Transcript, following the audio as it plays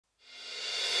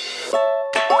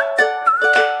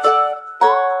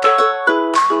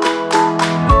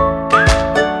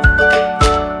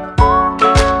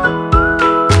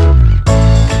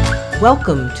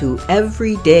Welcome to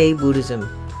Everyday Buddhism,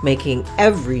 making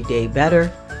every day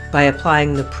better by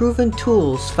applying the proven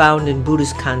tools found in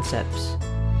Buddhist concepts.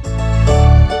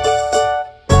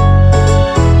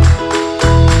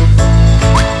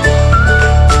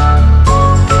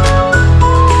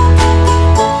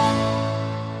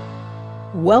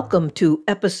 Welcome to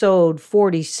episode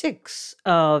 46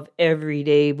 of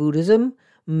Everyday Buddhism,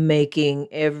 making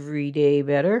every day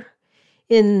better.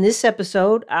 In this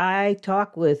episode, I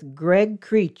talk with Gregg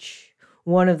Krech,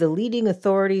 one of the leading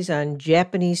authorities on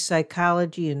Japanese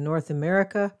psychology in North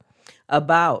America,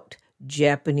 about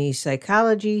Japanese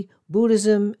psychology,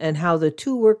 Buddhism, and how the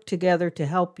two work together to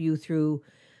help you through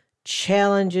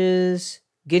challenges,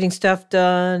 getting stuff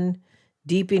done,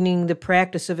 deepening the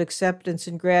practice of acceptance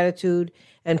and gratitude,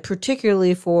 and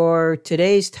particularly for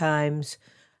today's times,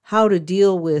 how to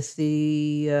deal with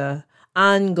the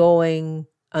ongoing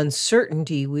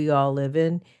uncertainty we all live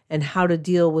in, and how to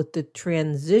deal with the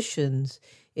transitions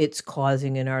it's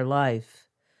causing in our life.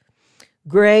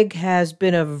 Gregg has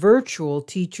been a virtual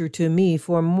teacher to me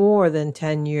for more than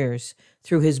 10 years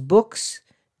through his books,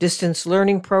 distance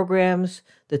learning programs,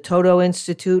 the Todo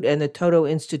Institute, and the Todo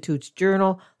Institute's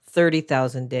journal,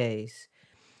 30,000 Days.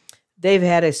 They've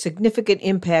had a significant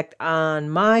impact on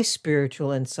my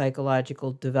spiritual and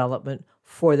psychological development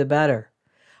for the better.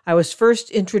 I was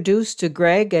first introduced to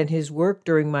Gregg and his work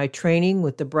during my training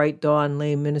with the Bright Dawn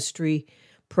Lay Ministry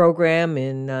program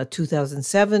in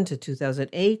 2007 to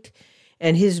 2008,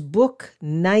 and his book,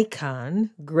 Nikon,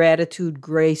 Gratitude,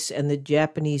 Grace, and the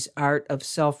Japanese Art of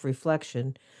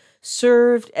Self-Reflection,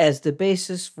 served as the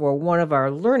basis for one of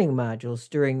our learning modules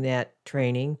during that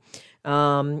training.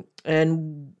 And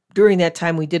during that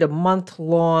time, we did a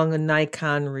month-long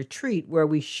Nikon retreat where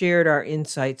we shared our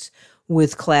insights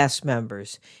with class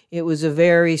members. It was a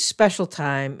very special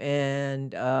time,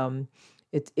 and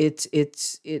it's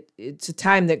a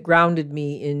time that grounded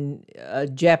me in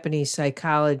Japanese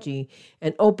psychology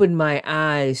and opened my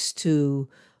eyes to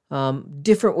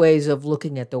different ways of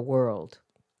looking at the world.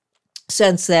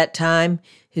 Since that time,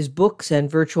 his books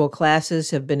and virtual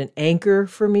classes have been an anchor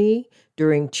for me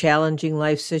during challenging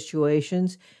life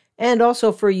situations and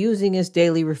also for using as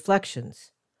daily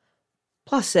reflections.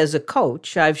 Plus, as a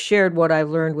coach, I've shared what I've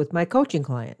learned with my coaching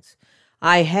clients.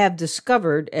 I have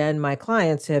discovered, and my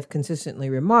clients have consistently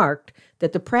remarked,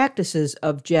 that the practices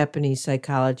of Japanese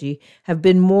psychology have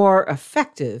been more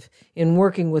effective in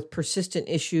working with persistent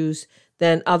issues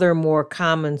than other more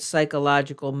common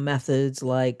psychological methods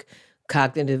like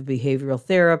cognitive behavioral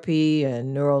therapy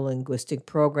and neuro-linguistic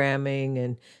programming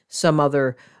and some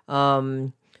other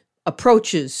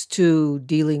approaches to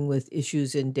dealing with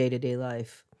issues in day-to-day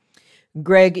life.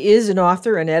 Gregg is an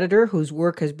author and editor whose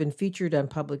work has been featured on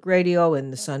public radio in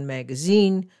The Sun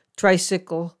magazine,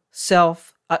 Tricycle,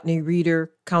 Self, Utne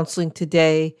Reader, Counseling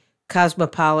Today,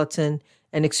 Cosmopolitan,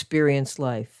 and Experienced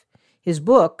Life. His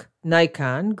book,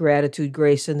 Nikon, Gratitude,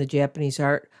 Grace, and the Japanese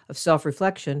Art of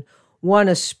Self-Reflection, won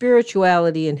a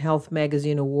Spirituality and Health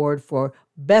magazine award for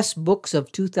Best Books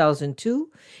of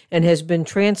 2002 and has been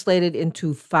translated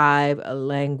into 5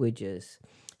 languages.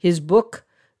 His book,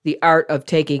 The Art of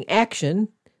Taking Action,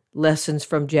 Lessons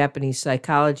from Japanese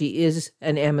Psychology, is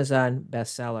an Amazon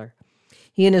bestseller.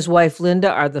 He and his wife,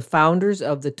 Linda, are the founders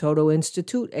of the Todo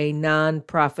Institute, a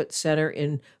nonprofit center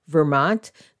in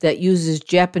Vermont that uses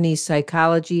Japanese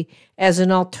psychology as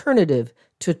an alternative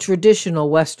to traditional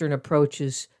Western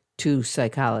approaches to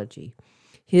psychology.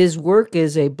 His work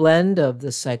is a blend of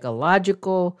the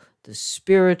psychological, the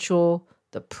spiritual,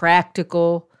 the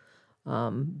practical,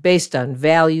 based on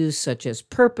values such as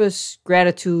purpose,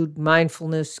 gratitude,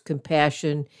 mindfulness,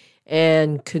 compassion,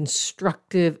 and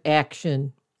constructive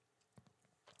action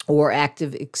or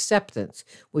active acceptance,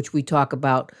 which we talk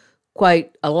about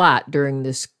quite a lot during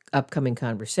this upcoming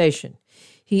conversation.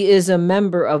 He is a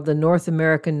member of the North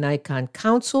American Nikon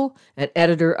Council and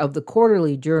editor of the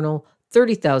quarterly journal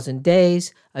 30,000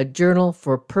 Days, a journal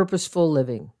for purposeful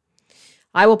living.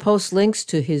 I will post links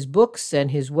to his books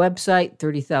and his website,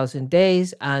 30,000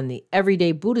 Days, on the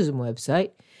Everyday Buddhism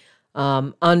website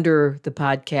under the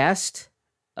podcast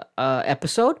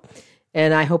episode.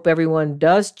 And I hope everyone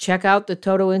does check out the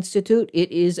Todo Institute.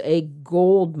 It is a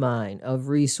gold mine of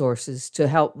resources to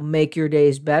help make your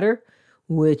days better,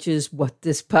 which is what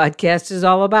this podcast is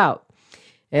all about.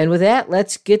 And with that,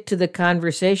 let's get to the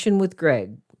conversation with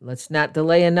Gregg. Let's not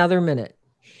delay another minute.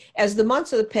 As the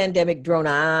months of the pandemic drone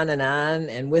on,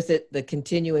 and with it the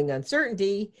continuing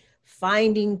uncertainty,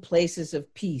 finding places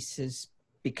of peace has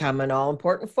become an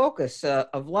all-important focus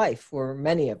of life for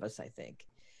many of us, I think.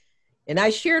 And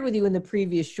I shared with you in the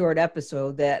previous short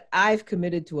episode that I've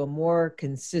committed to a more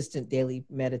consistent daily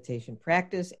meditation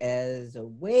practice as a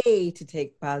way to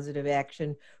take positive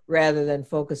action rather than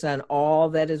focus on all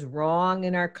that is wrong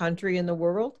in our country and the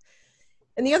world.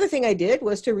 And the other thing I did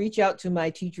was to reach out to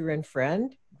my teacher and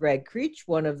friend, Gregg Krech,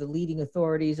 one of the leading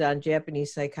authorities on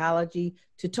Japanese psychology,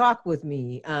 to talk with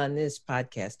me on this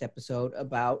podcast episode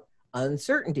about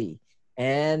uncertainty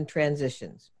and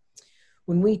transitions.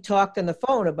 When we talked on the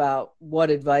phone about what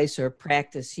advice or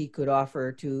practice he could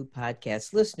offer to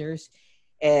podcast listeners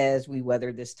as we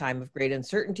weather this time of great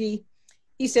uncertainty,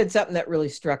 he said something that really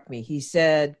struck me. He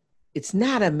said, "It's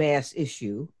not a mass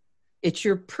issue. It's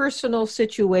your personal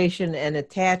situation and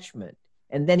attachment."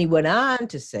 And then he went on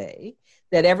to say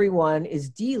that everyone is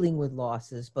dealing with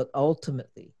losses, but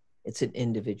ultimately it's an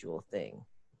individual thing.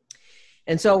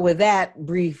 And so with that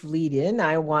brief lead in,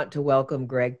 I want to welcome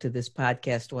Gregg to this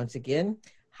podcast once again.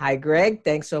 Hi, Gregg.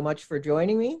 Thanks so much for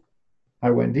joining me. Hi,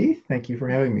 Wendy. Thank you for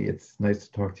having me. It's nice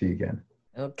to talk to you again.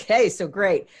 Okay, so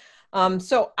great.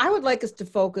 So I would like us to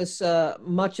focus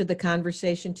much of the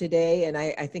conversation today, and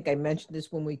I think I mentioned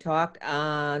this when we talked,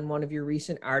 on one of your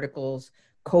recent articles,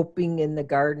 Coping in the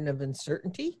Garden of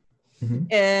Uncertainty.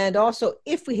 Mm-hmm. And also,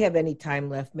 if we have any time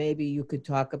left, maybe you could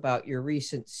talk about your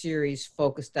recent series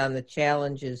focused on the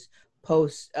challenges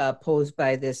posed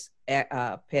by this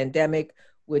pandemic,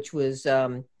 which was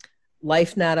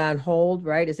Life Not on Hold,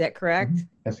 right? Is that correct? Mm-hmm.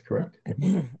 That's correct.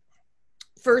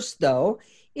 First, though,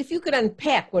 if you could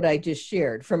unpack what I just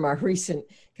shared from our recent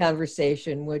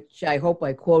conversation, which I hope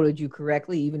I quoted you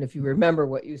correctly, even if you remember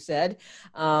what you said.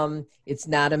 It's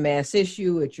not a mass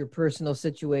issue. It's your personal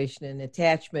situation and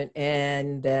attachment.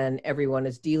 And then everyone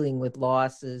is dealing with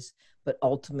losses, but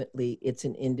ultimately it's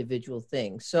an individual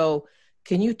thing. So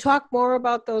can you talk more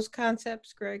about those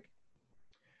concepts, Gregg?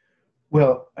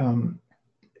 Well,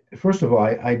 first of all,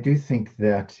 I do think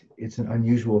that it's an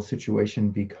unusual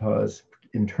situation because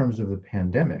in terms of the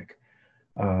pandemic,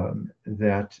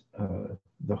 that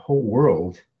the whole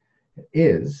world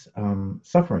is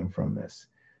suffering from this.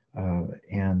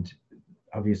 And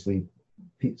obviously,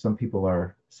 some people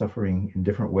are suffering in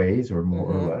different ways or more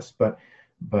or less, but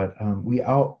we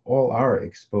all are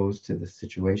exposed to this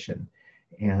situation.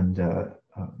 And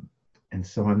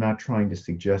so I'm not trying to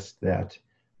suggest that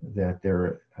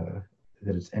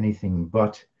it's anything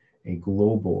but a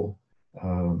global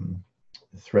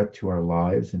threat to our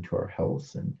lives and to our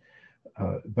health.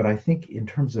 But I think in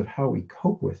terms of how we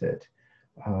cope with it,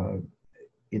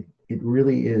 it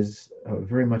really is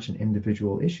very much an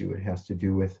individual issue. It has to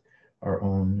do with our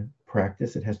own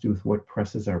practice. It has to do with what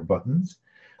presses our buttons.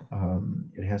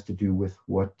 It has to do with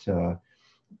what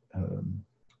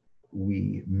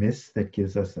we miss that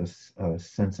gives us a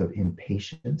sense of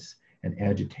impatience and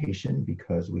agitation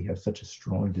because we have such a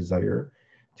strong desire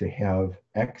to have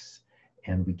X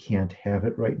and we can't have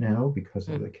it right now because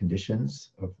of the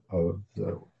conditions of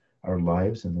our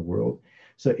lives in the world.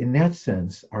 So in that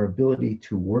sense, our ability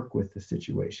to work with the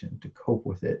situation, to cope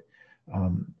with it,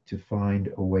 to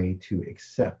find a way to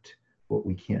accept what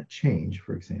we can't change,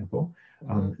 for example,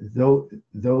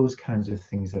 those kinds of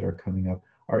things that are coming up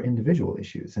are individual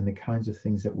issues, and the kinds of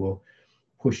things that will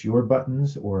push your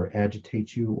buttons or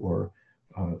agitate you or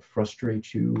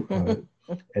frustrate you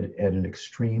at an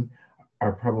extreme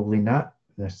are probably not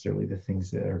necessarily the things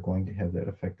that are going to have that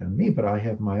effect on me, but I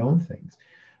have my own things.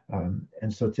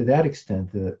 And so to that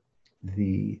extent,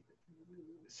 the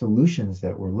solutions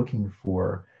that we're looking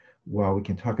for, while we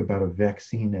can talk about a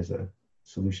vaccine as a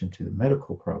solution to the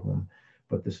medical problem,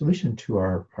 but the solution to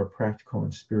our practical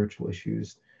and spiritual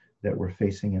issues that we're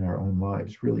facing in our own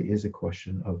lives really is a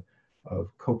question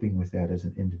of coping with that as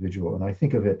an individual. And I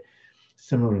think of it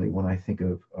similarly when I think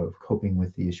of coping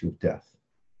with the issue of death.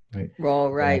 Right. Well,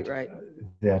 right.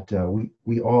 That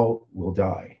we all will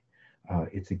die.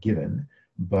 It's a given,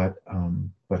 but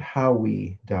how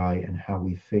we die and how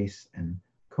we face and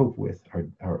cope with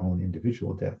our own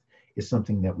individual death is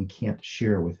something that we can't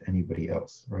share with anybody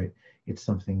else. Right. It's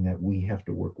something that we have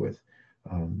to work with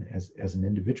as an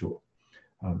individual.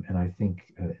 And I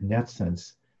think in that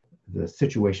sense, the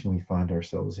situation we find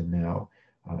ourselves in now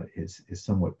is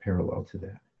somewhat parallel to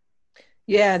that.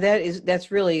 Yeah,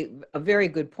 that's really a very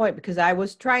good point, because I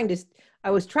was trying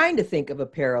to think of a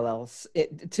parallel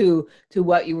to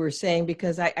what you were saying,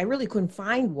 because I really couldn't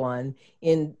find one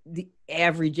in the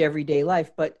average everyday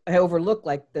life, but I overlooked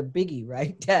like the biggie,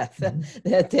 right? Death.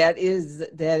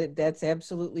 That's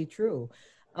absolutely true.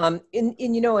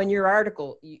 In your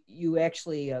article, you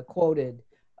actually quoted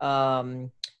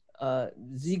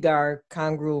Zigar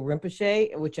Kongru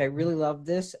Rinpoche, which I really love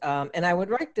this. And I would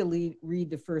like to read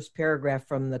the first paragraph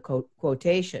from the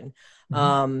quotation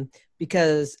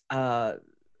because I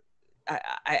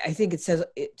think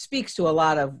it speaks to a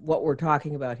lot of what we're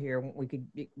talking about here. We could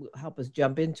help us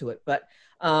jump into it, but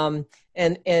and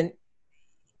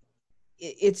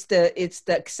it's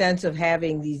the sense of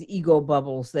having these ego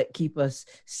bubbles that keep us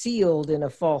sealed in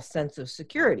a false sense of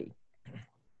security.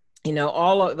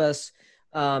 All of us,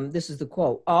 this is the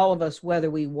quote, all of us,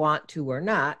 whether we want to or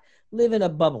not, live in a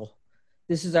bubble.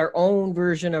 This is our own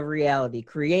version of reality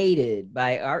created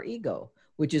by our ego,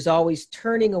 which is always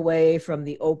turning away from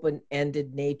the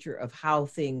open-ended nature of how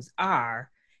things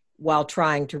are while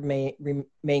trying to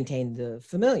maintain the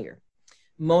familiar.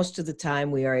 Most of the time,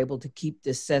 we are able to keep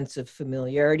this sense of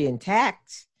familiarity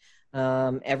intact.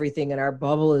 Everything in our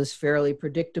bubble is fairly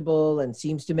predictable and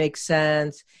seems to make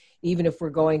sense. Even if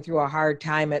we're going through a hard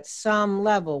time at some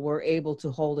level, we're able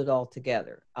to hold it all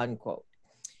together, unquote.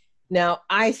 Now,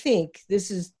 I think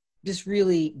this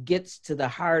really gets to the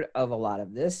heart of a lot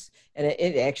of this, and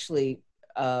it actually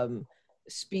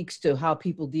speaks to how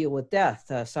people deal with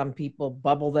death. Some people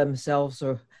bubble themselves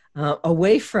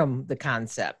away from the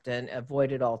concept and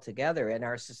avoid it altogether, and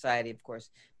our society, of course,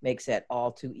 makes that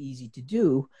all too easy to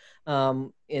do,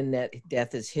 in that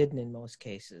death is hidden in most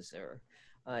cases,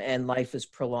 and life is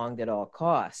prolonged at all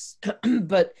costs.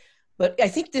 But I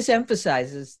think this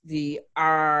emphasizes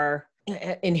our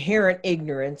inherent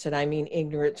ignorance, and I mean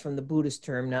ignorance from the Buddhist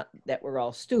term, not that we're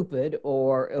all stupid,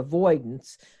 or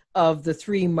avoidance of the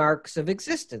three marks of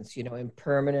existence,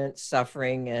 impermanence,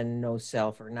 suffering, and no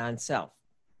self or non-self.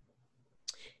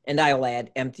 And I'll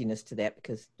add emptiness to that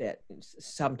because that is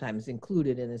sometimes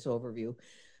included in this overview.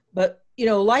 But,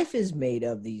 life is made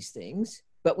of these things,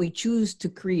 but we choose to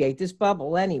create this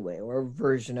bubble anyway, or a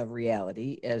version of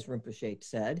reality, as Rinpoche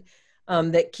said,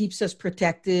 that keeps us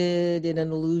protected in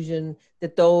an illusion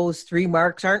that those three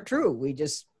marks aren't true. We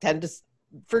just tend to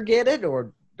forget it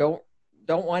or don't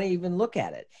want to even look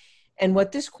at it. And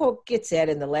what this quote gets at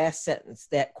in the last sentence,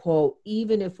 that quote,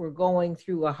 even if we're going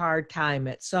through a hard time,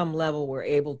 at some level, we're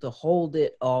able to hold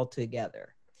it all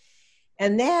together.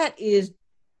 And that is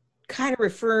kind of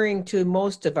referring to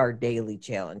most of our daily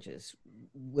challenges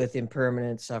with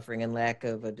impermanence, suffering, and lack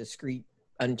of a discrete,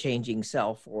 unchanging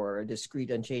self or a discrete,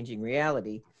 unchanging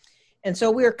reality. And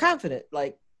so we're confident,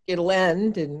 like, it'll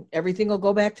end and everything will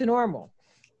go back to normal.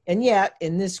 And yet,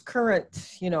 in this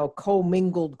current,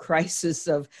 commingled crisis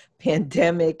of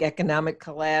pandemic, economic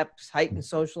collapse, heightened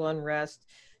social unrest,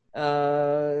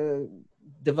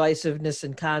 divisiveness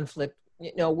and conflict,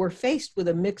 we're faced with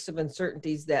a mix of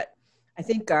uncertainties that I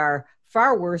think are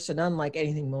far worse and unlike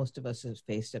anything most of us have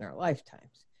faced in our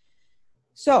lifetimes.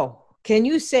 So, can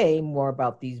you say more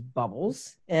about these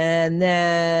bubbles? And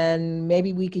then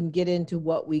maybe we can get into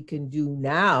what we can do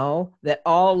now that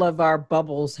all of our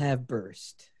bubbles have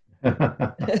burst.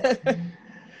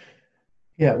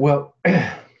 Yeah, well,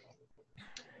 I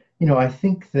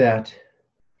think that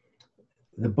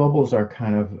the bubbles are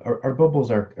kind of, our bubbles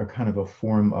are kind of a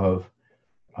form of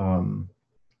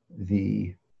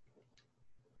the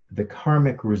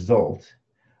karmic result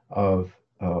of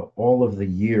all of the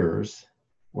years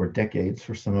or decades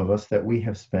for some of us that we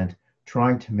have spent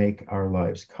trying to make our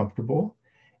lives comfortable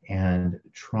and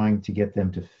trying to get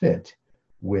them to fit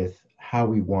with how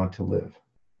we want to live,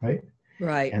 right?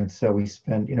 Right. And so we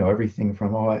spend, everything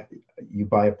from, you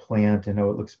buy a plant and it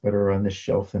looks better on this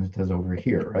shelf than it does over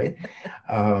here, right?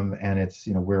 And it's,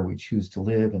 where we choose to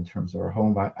live in terms of our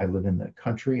home. I live in the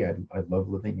country. I love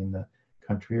living in the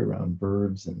country around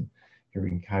birds and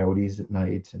hearing coyotes at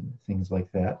night and things like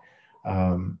that.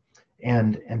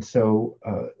 And so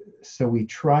we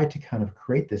try to kind of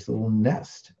create this little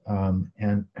nest,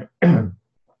 and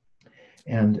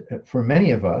for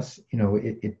many of us,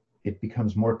 it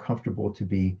becomes more comfortable to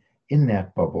be in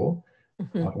that bubble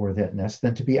or that nest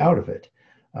than to be out of it.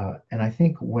 And I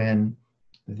think when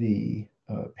the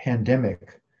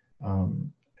pandemic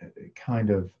kind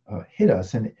of hit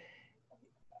us, and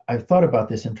I've thought about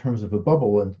this in terms of a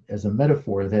bubble and as a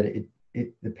metaphor, that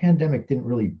the pandemic didn't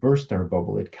really burst our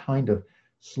bubble. It kind of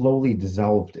slowly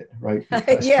dissolved it, right?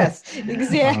 Because, yes,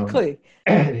 exactly.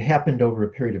 It happened over a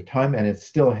period of time, and it's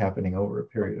still happening over a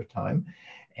period of time.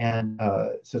 And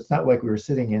so it's not like we were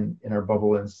sitting in our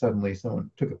bubble and suddenly someone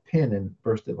took a pin and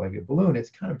burst it like a balloon. It's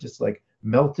kind of just like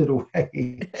melted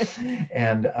away.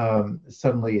 And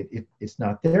suddenly it's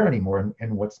not there anymore.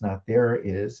 And what's not there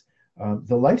is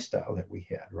the lifestyle that we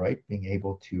had, right? Being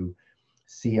able to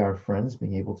see our friends,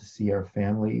 being able to see our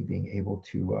family, being able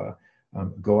to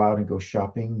go out and go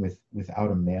shopping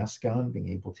without a mask on, being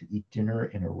able to eat dinner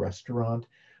in a restaurant,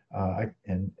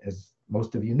 And as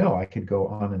most of you know, I could go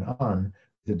on and on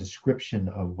the description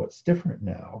of what's different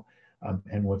now.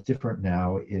 And what's different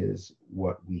now is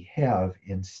what we have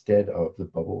instead of the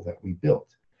bubble that we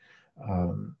built.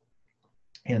 Um,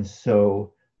 and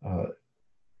so, uh,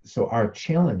 so our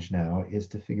challenge now is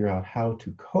to figure out how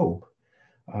to cope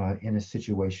in a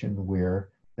situation where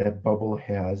that bubble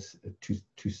has,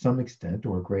 to some extent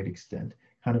or a great extent,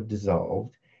 kind of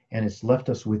dissolved, and it's left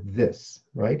us with this,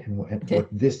 right? And what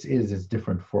this is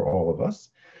different for all of us,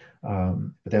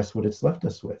 but that's what it's left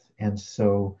us with. And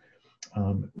so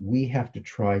we have to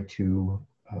try to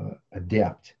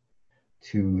adapt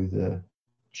to the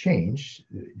change,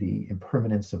 the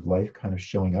impermanence of life kind of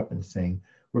showing up and saying,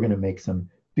 we're going to make some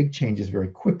big changes very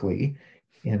quickly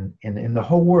in the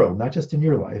whole world, not just in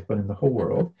your life, but in the whole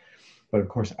world. But of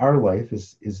course, our life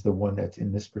is the one that's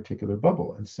in this particular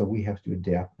bubble. And so we have to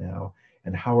adapt now.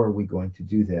 And how are we going to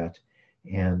do that?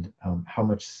 And how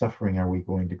much suffering are we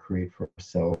going to create for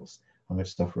ourselves? How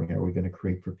much suffering are we going to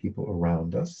create for people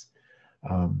around us?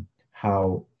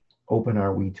 How open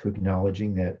are we to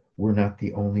acknowledging that we're not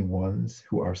the only ones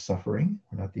who are suffering?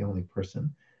 We're not the only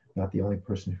person, not the only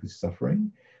person who's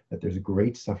suffering, that there's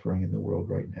great suffering in the world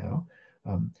right now.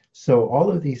 So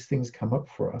all of these things come up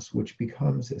for us, which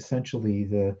becomes essentially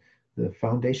the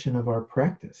foundation of our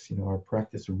practice. You know, our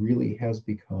practice really has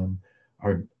become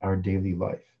our daily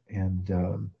life, and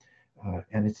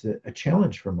it's a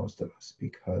challenge for most of us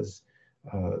because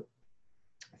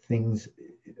things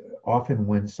often,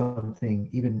 when something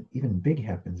even big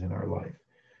happens in our life,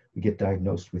 we get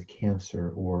diagnosed with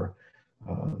cancer, or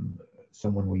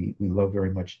someone we love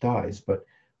very much dies, but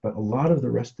a lot of the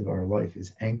rest of our life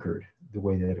is anchored the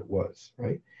way that it was,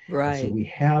 right? And so Right. we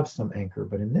have some anchor,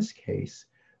 but in this case,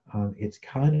 it's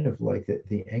kind of like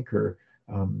the anchor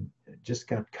just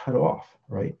got cut off,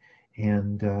 right?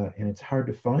 And it's hard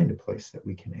to find a place that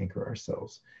we can anchor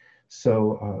ourselves.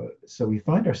 So we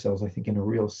find ourselves, I think, in a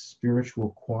real spiritual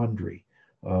quandary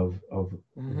of what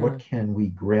Mm-hmm. can we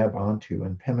grab onto.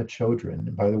 And Pema Chodron,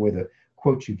 and by the way, the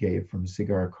quote you gave from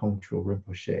Sigar Kongtrul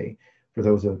Rinpoche, for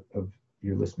those of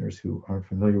your listeners who aren't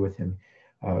familiar with him,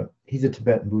 he's a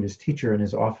Tibetan Buddhist teacher and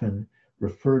is often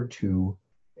referred to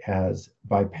as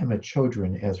by Pema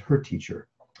Chodron as her teacher.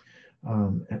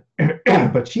 Um,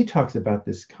 but she talks about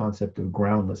this concept of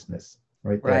groundlessness,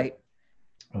 right? That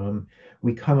Right.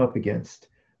 we come up against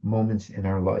moments in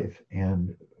our life,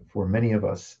 and for many of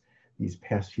us, these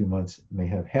past few months may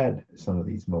have had some of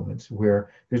these moments where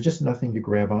there's just nothing to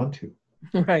grab onto.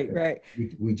 Right. Right.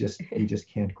 We just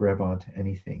can't grab onto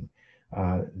anything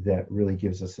that really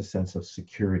gives us a sense of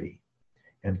security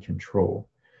and control.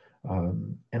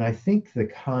 And I think the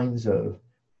kinds of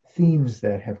themes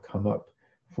that have come up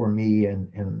for me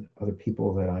and other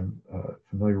people that I'm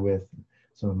familiar with,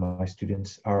 some of my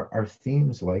students, are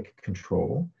themes like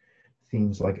control,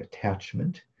 themes like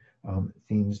attachment,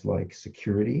 themes like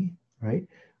security, right?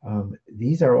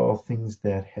 These are all things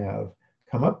that have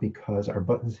come up because our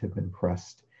buttons have been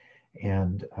pressed.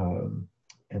 And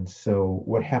and so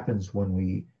what happens when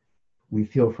we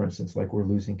feel, for instance, like we're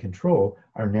losing control,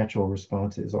 our natural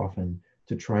response is often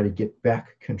to try to get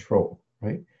back control,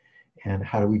 right? And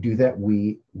how do we do that?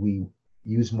 We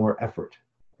use more effort,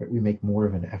 right? We make more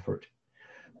of an effort.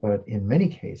 But in many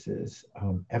cases,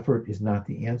 effort is not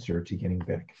the answer to getting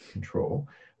back control.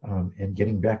 And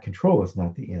getting back control is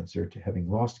not the answer to having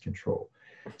lost control.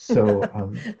 So,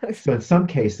 so in some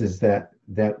cases, that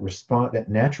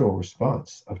natural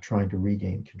response of trying to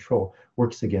regain control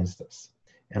works against us.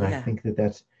 And I Yeah. think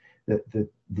that's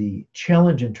the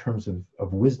challenge in terms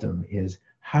of wisdom is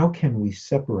how can we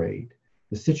separate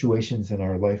the situations in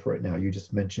our life right now? You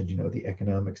just mentioned, the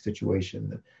economic situation,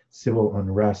 the civil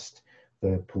unrest,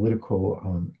 the political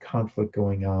conflict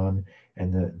going on,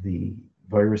 and the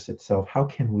virus itself. How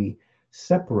can we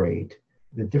separate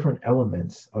the different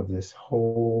elements of this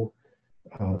whole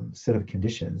set of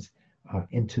conditions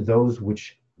into those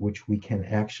which we can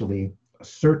actually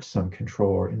assert some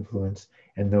control or influence,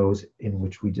 and those in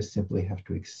which we just simply have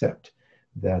to accept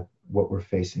that what we're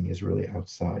facing is really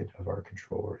outside of our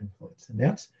control or influence? And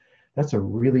that's a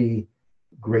really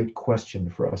great question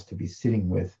for us to be sitting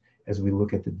with as we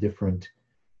look at the different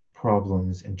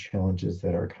problems and challenges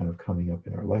that are kind of coming up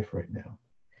in our life right now.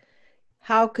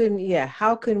 How can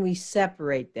we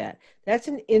separate that? That's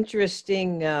an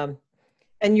interesting, and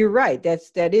you're right.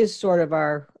 That is sort of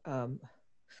our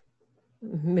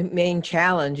main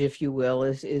challenge, if you will,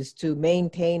 is to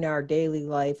maintain our daily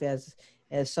life as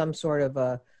some sort of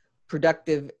a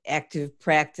productive, active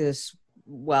practice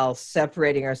while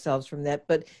separating ourselves from that.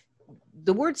 But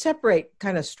the word separate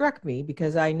kind of struck me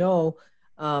because I know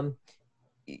um,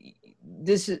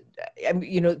 this is, I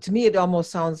mean, to me, it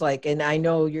almost sounds like, and I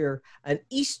know you're an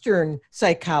Eastern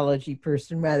psychology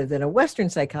person rather than a Western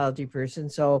psychology person.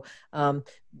 So,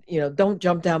 don't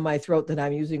jump down my throat that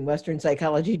I'm using Western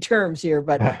psychology terms here,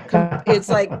 but it's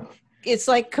like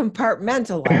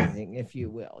compartmentalizing, if you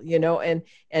will,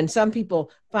 and some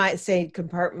people say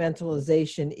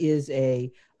compartmentalization is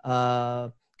uh,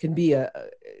 can be a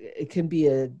it can be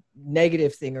a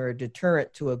negative thing or a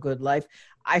deterrent to a good life.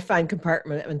 I find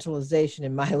compartmentalization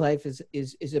in my life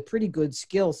is a pretty good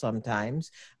skill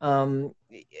sometimes. But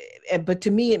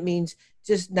to me, it means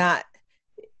just not,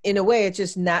 in a way, it's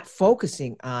just not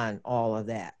focusing on all of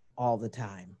that all the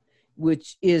time,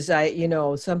 which is,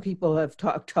 some people have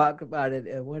talked about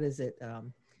it. What is it?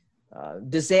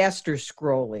 Disaster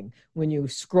scrolling, when you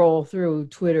scroll through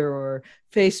Twitter or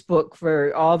Facebook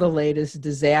for all the latest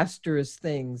disastrous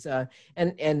things,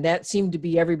 and that seemed to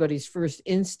be everybody's first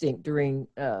instinct during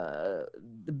the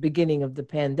beginning of the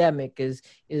pandemic, is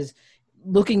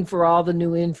looking for all the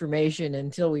new information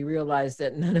until we realized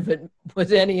that none of it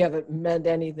was, any of it meant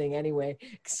anything anyway.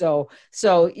 So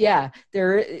yeah,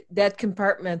 that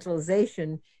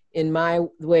compartmentalization, in my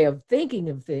way of thinking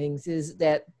of things, is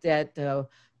that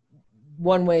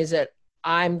one ways that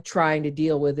I'm trying to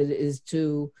deal with it is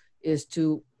to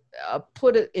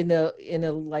put it in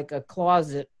a like a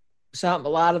closet, a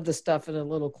lot of the stuff in a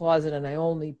little closet, and I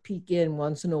only peek in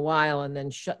once in a while and then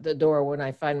shut the door when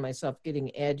I find myself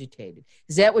getting agitated.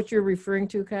 Is that what you're referring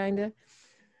to, kind of?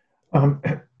 um,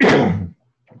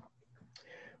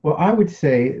 well, I would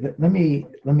say that, let me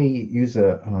use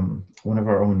one of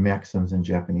our own maxims in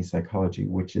Japanese psychology,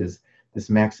 which is this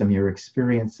maxim: your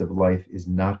experience of life is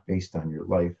not based on your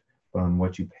life, but on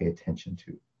what you pay attention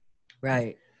to.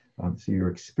 Right. So your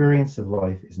experience of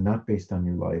life is not based on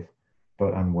your life,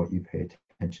 but on what you pay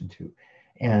attention to.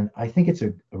 And I think it's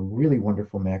a really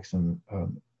wonderful maxim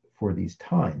for these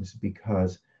times,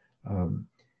 because um,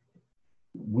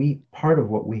 part of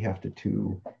what we have to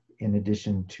do, in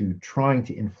addition to trying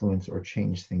to influence or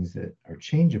change things that are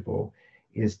changeable,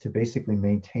 is to basically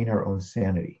maintain our own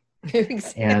sanity.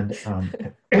 And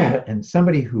and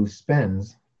somebody who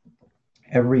spends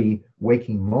every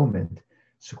waking moment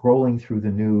scrolling through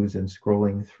the news and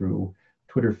scrolling through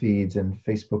Twitter feeds and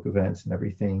Facebook events and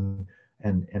everything,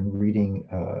 and reading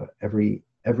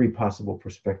every possible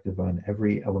perspective on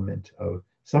every element of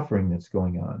suffering that's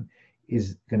going on,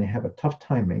 is going to have a tough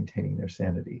time maintaining their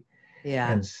sanity.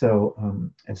 Yeah. And so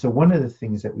one of the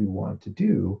things that we want to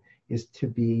do is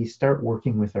to start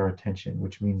working with our attention,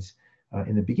 which means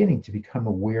in the beginning to become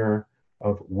aware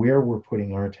of where we're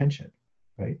putting our attention,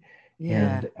 right?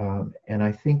 Yeah. And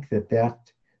I think that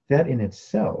in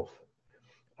itself,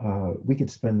 we could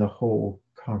spend the whole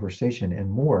conversation and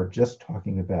more just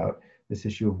talking about this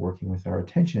issue of working with our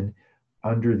attention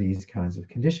under these kinds of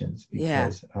conditions. Yeah.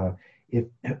 Because if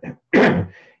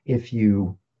if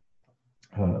you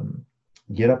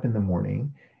get up in the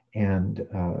morning and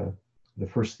the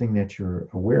first thing that you're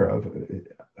aware of,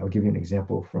 I'll give you an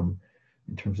example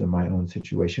in terms of my own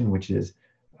situation, which is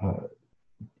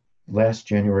last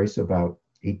January, so about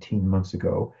 18 months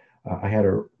ago, I had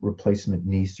a replacement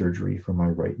knee surgery for my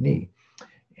right knee.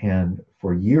 And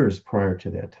for years prior to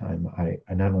that time, I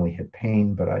not only had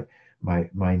pain, but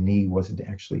my knee wasn't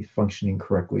actually functioning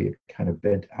correctly. It kind of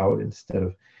bent out instead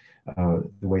of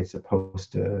the way it's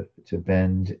supposed to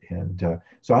bend. And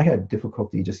so I had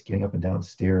difficulty just getting up and down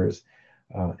stairs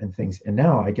and things. And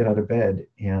now I get out of bed,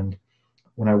 and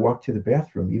when I walk to the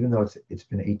bathroom, even though it's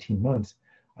been 18 months,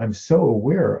 I'm so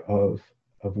aware of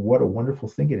what a wonderful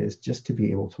thing it is just to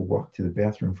be able to walk to the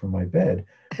bathroom from my bed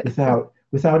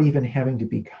without even having to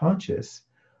be conscious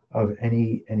of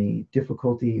any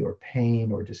difficulty or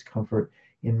pain or discomfort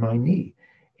in my knee.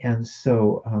 And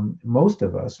so most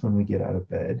of us, when we get out of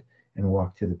bed and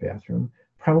walk to the bathroom,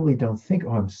 probably don't think,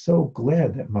 "Oh, I'm so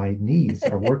glad that my knees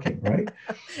are working," right?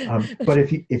 But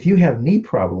if you have knee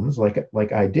problems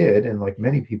like I did, and like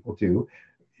many people do,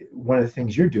 one of the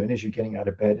things you're doing is you're getting out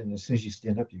of bed, and as soon as you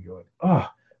stand up, you go, "Oh,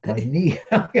 my knee."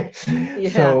 Yeah.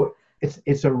 So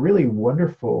it's a really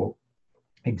wonderful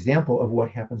example of what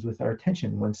happens with our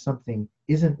attention. When something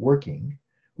isn't working,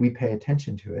 we pay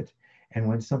attention to it, and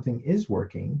when something is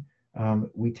working,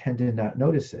 we tend to not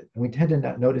notice it. And we tend to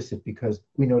not notice it because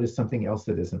we notice something else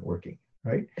that isn't working,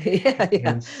 right? Yeah.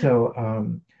 Yeah. And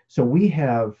so we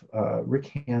have Rick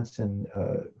Hansen,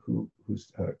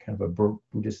 who's kind of a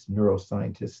Buddhist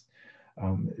neuroscientist,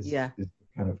 Yeah. is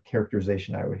kind of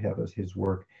characterization I would have as his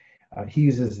work. He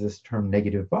uses this term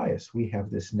negative bias. We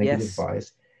have this negative Yes.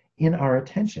 bias in our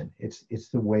attention. It's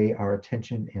the way our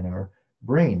attention in our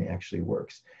brain actually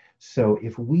works. So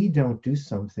if we don't do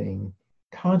something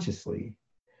consciously,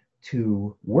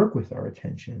 to work with our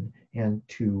attention and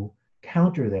to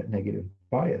counter that negative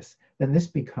bias, then this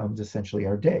becomes essentially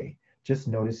our day. Just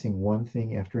noticing one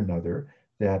thing after another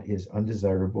that is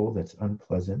undesirable, that's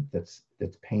unpleasant, that's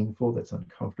painful, that's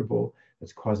uncomfortable,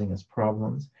 that's causing us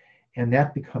problems. And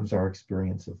that becomes our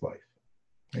experience of life.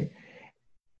 Right?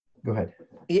 Go ahead.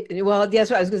 Well,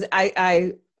 that's what I was going to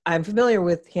say. I'm familiar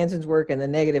with Hanson's work and the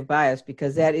negative bias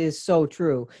because that is so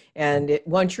true. And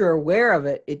once you're aware of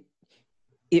it,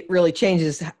 it really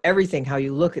changes everything, how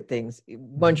you look at things.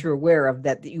 Once you're aware of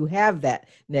that you have that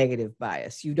negative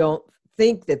bias, you don't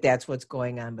think that that's what's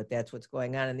going on, but that's what's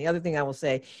going on. And the other thing I will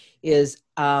say is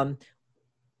I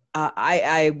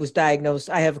was diagnosed,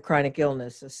 I have a chronic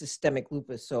illness, a systemic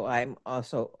lupus. So I'm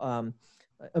also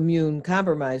immune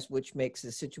compromised, which makes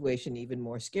the situation even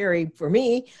more scary for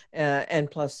me. And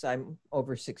plus I'm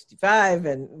over 65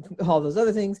 and all those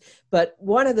other things. But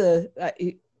one of the,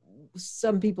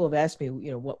 some people have asked me,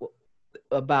 what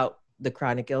about the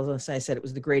chronic illness. I said it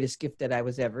was the greatest gift that I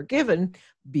was ever given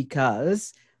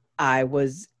because I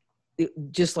was,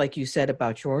 just like you said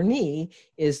about your knee,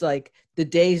 is like the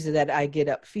days that I get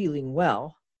up feeling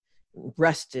well,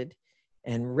 rested,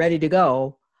 and ready to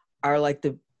go are like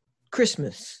the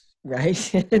Christmas, right?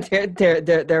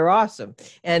 they're awesome.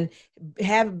 And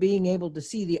being able to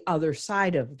see the other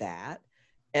side of that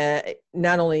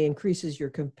not only increases your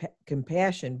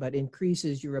compassion, but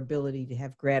increases your ability to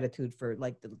have gratitude for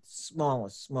like the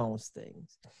smallest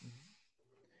things.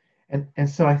 And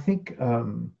so I think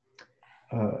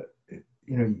I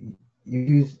don't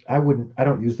use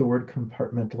the word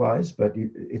compartmentalize, but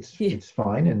it's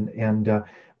fine.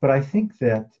 But I think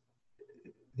that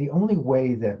the only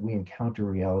way that we encounter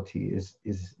reality is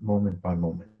moment by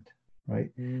moment, right?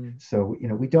 So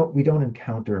we don't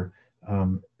encounter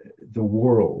the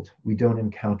world, we don't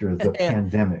encounter the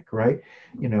pandemic, right?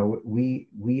 We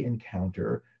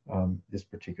encounter this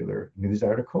particular news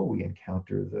article, we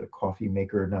encounter the coffee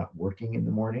maker not working in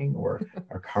the morning, or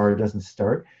our car doesn't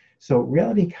start. So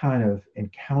reality kind of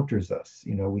encounters us.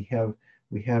 We have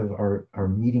our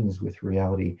meetings with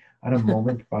reality on a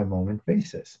moment by moment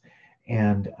basis,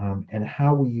 and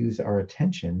how we use our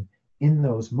attention in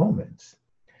those moments,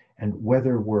 and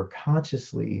whether we're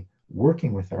consciously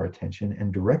working with our attention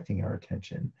and directing our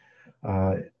attention,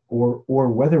 or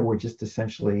whether we're just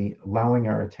essentially allowing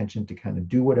our attention to kind of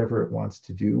do whatever it wants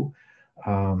to do,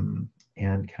 and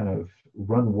kind of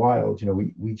run wild.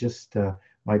 We just,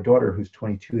 my daughter, who's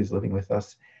 22, is living with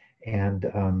us,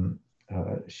 and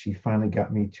she finally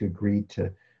got me to agree to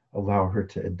allow her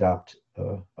to adopt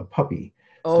a puppy.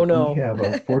 Oh, no. We have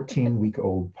a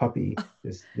 14-week-old puppy,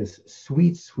 this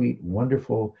sweet,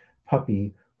 wonderful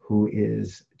puppy who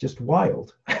is just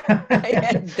wild.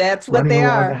 That's what running they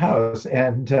around are. the house.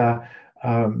 And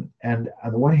on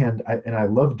the one hand, I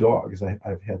love dogs.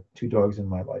 I've had 2 dogs in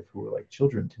my life who were like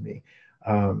children to me.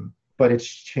 But it's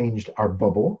changed our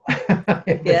bubble.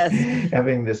 Yes.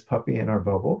 Having this puppy in our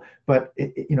bubble. But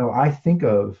I think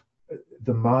of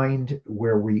the mind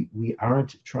where we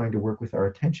aren't trying to work with our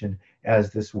attention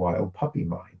as this wild puppy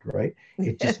mind, right?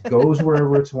 It just goes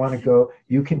wherever it's want to go.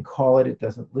 You can call it, it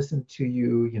doesn't listen to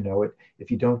you.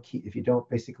 If you don't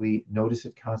basically notice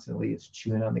it constantly, it's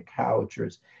chewing on the couch, or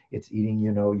it's eating,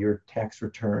 your tax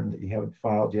return that you haven't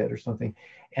filed yet or something.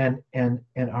 And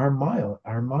our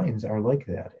minds are like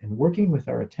that. And working with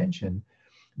our attention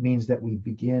means that we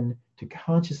begin to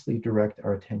consciously direct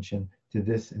our attention to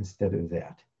this instead of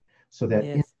that. So that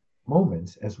in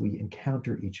moments, as we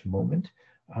encounter each moment,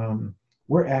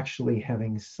 we're actually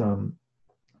having some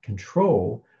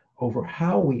control over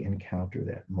how we encounter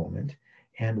that moment,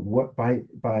 and what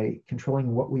by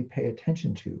controlling what we pay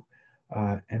attention to.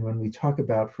 And when we talk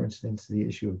about, for instance, the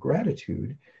issue of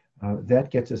gratitude,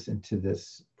 that gets us into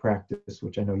this practice,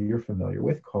 which I know you're familiar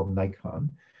with, called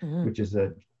Nikon, which is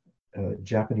a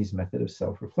Japanese method of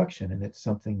self-reflection. And it's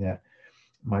something that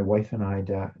my wife and I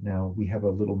now, we have a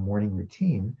little morning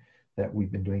routine that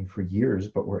we've been doing for years,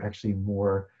 but we're actually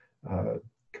more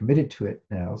committed to it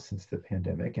now since the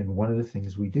pandemic. And one of the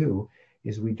things we do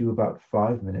is we do about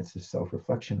 5 minutes of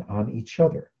self-reflection on each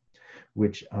other,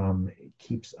 which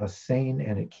keeps us sane,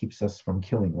 and it keeps us from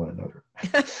killing one another.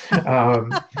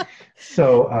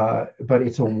 But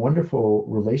it's a wonderful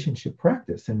relationship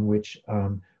practice in which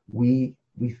we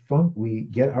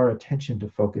get our attention to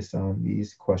focus on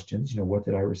these questions. What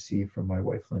did I receive from my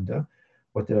wife, Linda?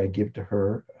 What did I give to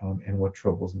her? And what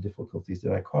troubles and difficulties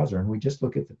did I cause her? And we just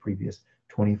look at the previous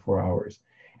 24 hours.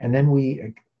 And then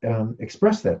we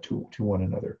express that to one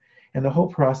another. And the whole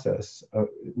process,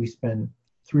 we spend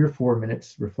 3 or 4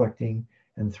 minutes reflecting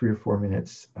and 3 or 4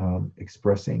 minutes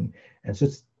expressing. And so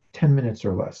it's 10 minutes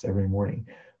or less every morning.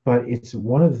 but it's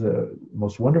one of the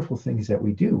most wonderful things that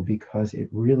we do because it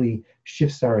really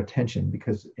shifts our attention.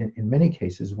 Because in many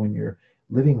cases, when you're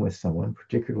living with someone,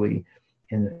 particularly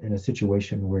in a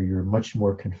situation where you're much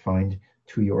more confined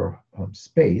to your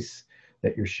space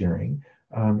that you're sharing,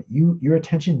 your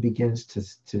attention begins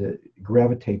to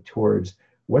gravitate towards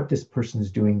what this person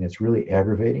is doing that's really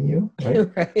aggravating you, right?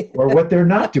 Right. Or what they're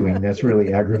not doing that's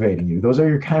really aggravating you. Those are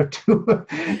your kind of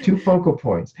two focal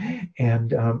points.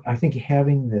 And I think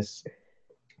having this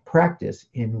practice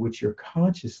in which you're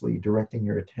consciously directing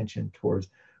your attention towards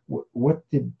what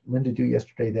did Linda do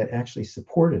yesterday that actually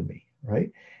supported me,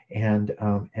 right? And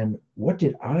what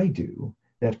did I do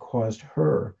that caused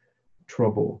her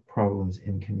trouble, problems,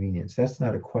 inconvenience? That's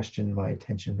not a question my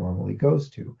attention normally goes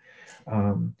to.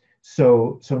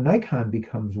 So Nikon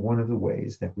becomes one of the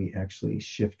ways that we actually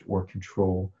shift or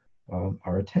control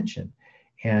our attention.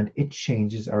 And it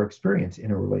changes our experience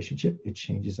in a relationship. It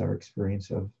changes our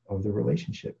experience of the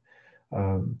relationship.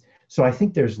 So I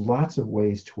think there's lots of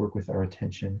ways to work with our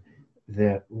attention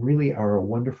that really are a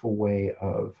wonderful way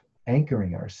of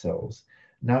anchoring ourselves,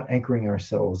 not anchoring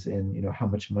ourselves in, how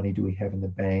much money do we have in the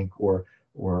bank or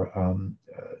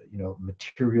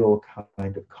material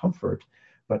kind of comfort,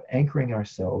 but anchoring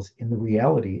ourselves in the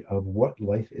reality of what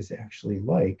life is actually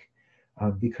like,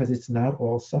 because it's not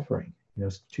all suffering.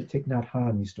 Thich Nhat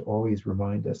Hanh used to always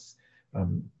remind us,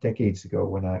 decades ago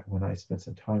when I spent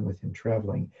some time with him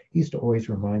traveling, he used to always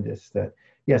remind us that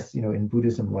yes, in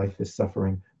Buddhism, life is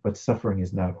suffering, but suffering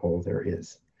is not all there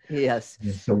is. Yes.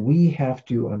 And so we have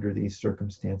to, under these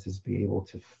circumstances, be able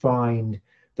to find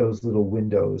those little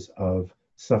windows of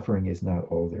suffering is not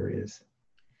all there is.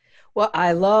 Well,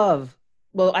 I loved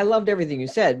everything you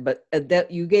said, but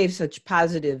that you gave such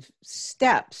positive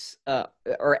steps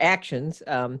or actions,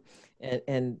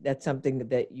 and that's something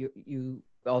that you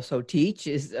also teach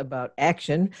is about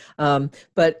action.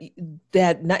 But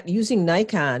that not using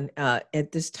Nikon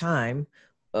at this time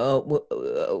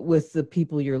with the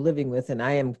people you're living with, and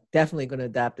I am definitely going to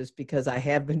adopt this because I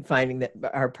have been finding that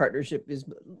our partnership is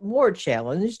more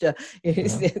challenged.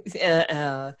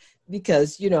 Yeah.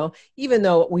 Because even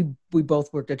though we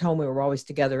both worked at home, we were always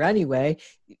together anyway.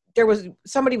 There was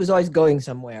somebody was always going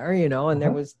somewhere, and there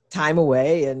Uh-huh. was time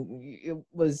away, and it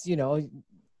was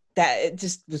that it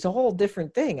just was a whole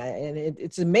different thing. And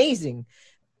it's amazing.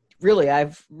 Really,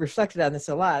 I've reflected on this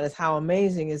a lot. Is how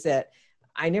amazing is that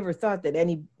I never thought that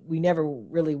we never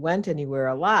really went anywhere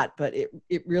a lot, but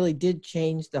it really did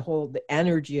change the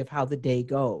energy of how the day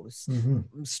goes, Hmm.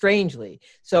 strangely.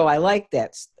 So I like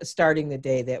that starting the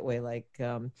day that way, like,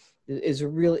 is a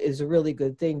really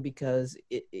good thing because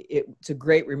it's a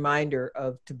great reminder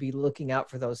to be looking out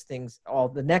for those things all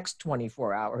the next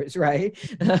 24 hours, right?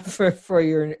 for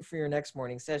your next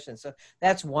morning session. So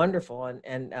that's wonderful.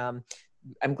 And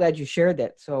I'm glad you shared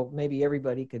that. So maybe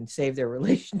everybody can save their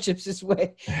relationships this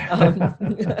way. Um,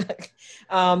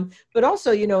 but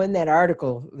also, in that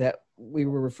article that we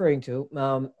were referring to,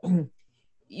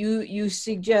 you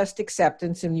suggest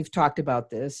acceptance, and you've talked about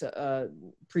this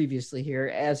previously here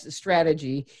as a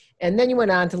strategy. And then you went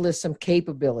on to list some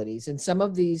capabilities, and some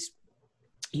of these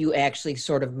you actually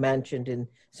sort of mentioned in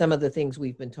some of the things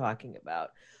we've been talking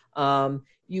about.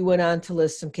 You went on to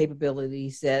list some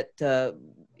capabilities that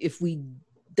if we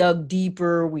dug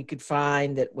deeper, we could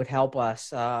find that would help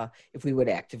us if we would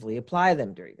actively apply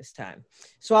them during this time.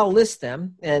 So I'll list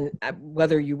them, and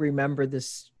whether you remember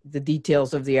the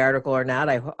details of the article or not,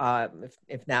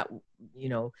 if not,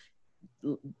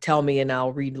 tell me and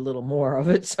I'll read a little more of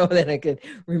it so that I could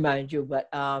remind you. But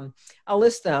I'll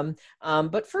list them.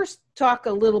 But first, talk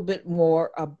a little bit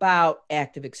more about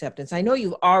active acceptance. I know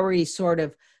you've already sort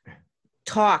of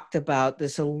talked about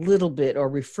this a little bit or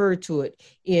referred to it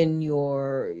in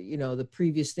your, the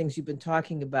previous things you've been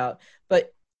talking about.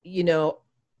 But,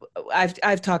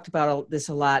 I've talked about this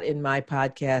a lot in my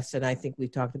podcast, and I think we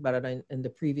talked about it in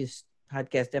the previous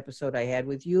podcast episode I had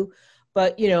with you.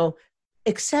 But,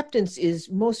 acceptance is,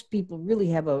 most people really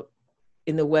have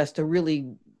in the West, a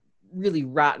really, really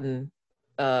rotten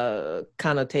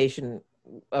connotation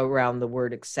around the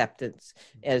word acceptance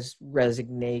as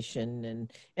resignation.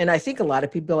 And I think a lot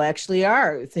of people actually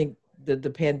think that the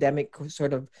pandemic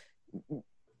sort of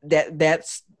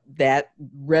that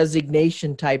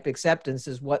resignation type acceptance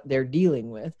is what they're dealing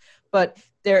with. But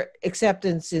their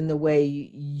acceptance in the way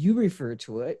you refer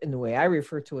to it and the way I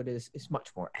refer to it is much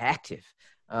more active.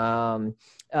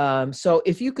 So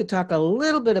if you could talk a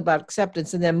little bit about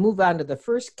acceptance and then move on to the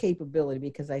first capability,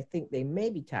 because I think they may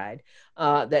be tied,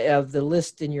 of the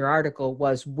list in your article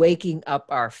was waking up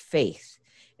our faith.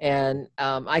 And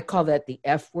I call that the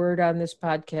F word on this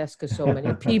podcast because so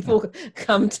many people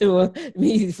come to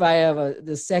me via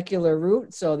the secular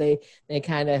route. So they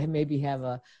kind of maybe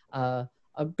have a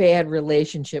bad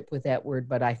relationship with that word.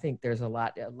 But I think there's a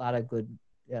lot of good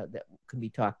that can be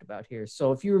talked about here.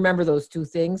 So if you remember those two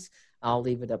things, I'll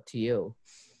leave it up to you.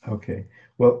 Okay.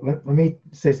 Well, let me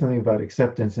say something about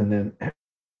acceptance, and then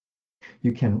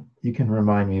you can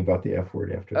remind me about the F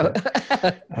word after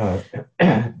that.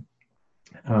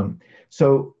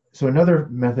 So another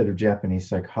method of Japanese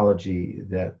psychology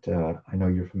that I know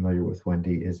you're familiar with,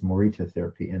 Wendy, is Morita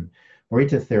therapy. And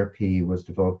Morita therapy was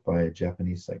developed by a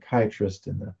Japanese psychiatrist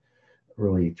in the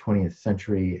early 20th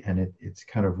century, and it's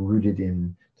kind of rooted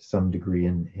in, to some degree,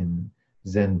 in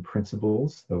Zen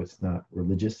principles, though it's not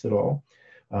religious at all.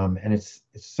 And it's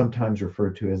sometimes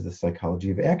referred to as the psychology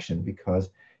of action because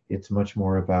it's much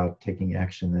more about taking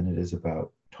action than it is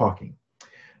about talking.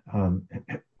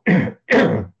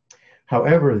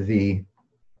 However, the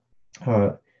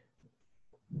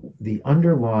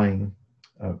underlying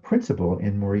principle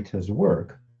in Morita's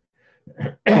work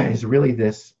is really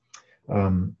this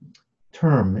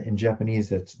term in Japanese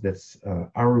that's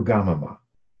arugamama,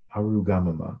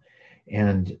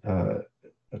 and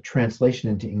a translation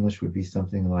into English would be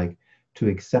something like to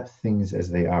accept things as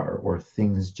they are, or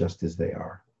things just as they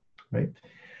are, right?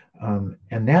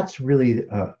 And that's really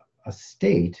a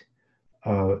state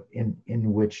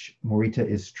in which Morita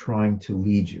is trying to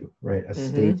lead you, right? A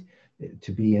state,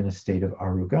 to be in a state of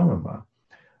arugamama.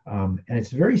 And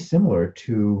it's very similar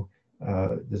to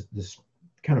this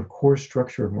kind of core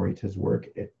structure of Morita's work.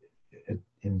 It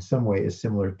in some way is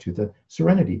similar to the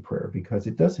serenity prayer, because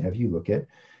it does have you look at,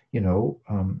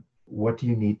 what do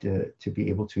you need to be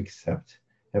able to accept,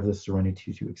 have the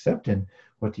serenity to accept, and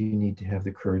what do you need to have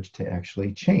the courage to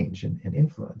actually change and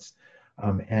influence,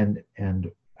 and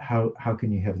how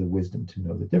can you have the wisdom to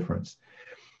know the difference?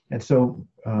 And so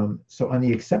on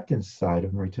the acceptance side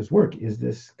of Morita's work is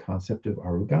this concept of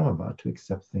arugamama, to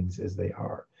accept things as they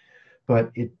are.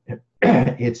 But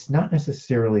it's not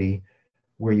necessarily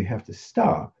where you have to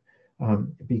stop,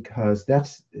 because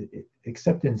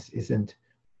acceptance isn't,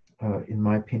 in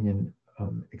my opinion,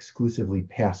 exclusively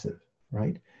passive,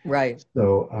 right? Right.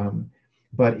 So,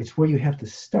 but it's where you have to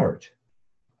start.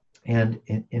 And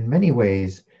in many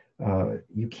ways,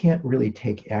 you can't really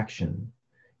take action,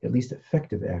 at least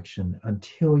effective action,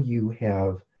 until you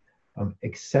have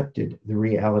accepted the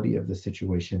reality of the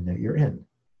situation that you're in.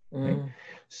 Right?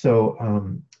 So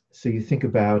you think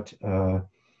about,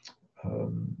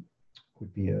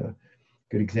 would be a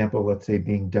good example, let's say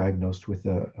being diagnosed with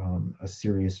a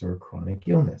serious or chronic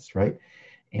illness, right?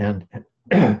 And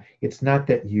it's not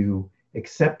that you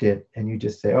accept it and you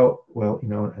just say, oh, well,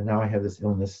 now I have this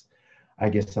illness, I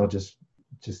guess I'll just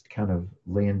kind of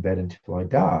lay in bed until I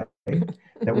die. Right?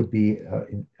 That would be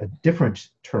a different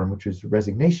term, which is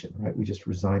resignation, right? We just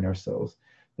resign ourselves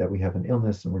that we have an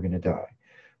illness and we're going to die.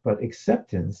 But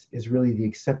acceptance is really the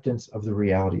acceptance of the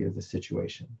reality of the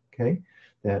situation, okay?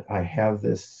 That I have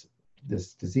this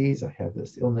disease, I have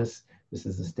this illness, this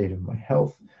is the state of my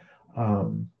health.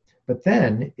 But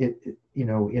then it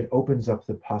opens up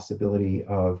the possibility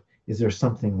of, is there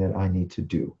something that I need to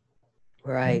do?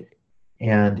 Right.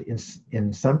 And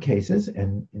in some cases,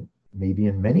 and maybe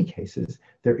in many cases,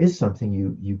 there is something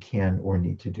you can or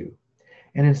need to do.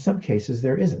 And in some cases,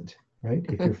 there isn't, right?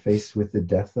 If you're faced with the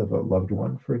death of a loved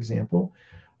one, for example,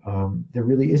 there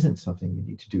really isn't something you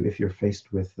need to do. If you're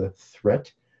faced with the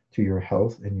threat to your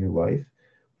health and your life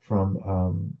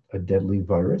from a deadly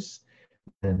virus,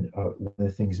 then one of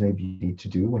the things maybe you need to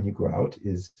do when you go out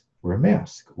is wear a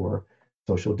mask or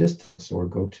social distance or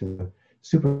go to the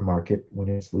supermarket when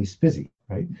it's least busy,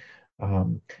 right?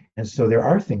 And so there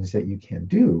are things that you can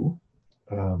do,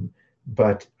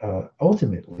 but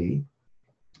ultimately,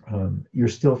 you're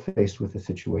still faced with a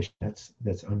situation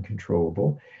that's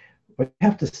uncontrollable. But you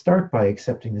have to start by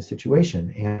accepting the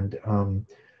situation. And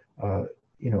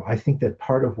I think that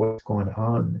part of what's going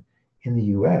on in the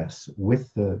U.S.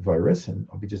 with the virus, and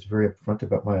I'll be just very upfront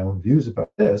about my own views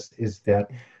about this, is that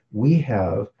we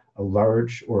have a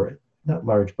large, or not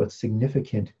large, but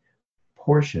significant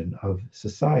portion of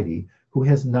society who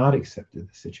has not accepted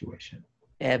the situation.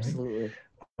 Absolutely.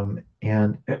 Right?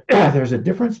 And there's a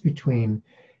difference between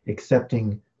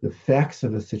accepting the facts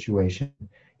of a situation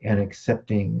and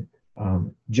accepting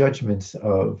judgments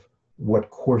of what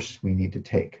course we need to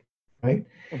take, right?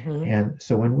 And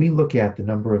so when we look at the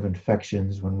number of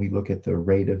infections, when we look at the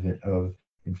rate of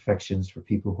infections for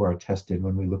people who are tested,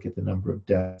 when we look at the number of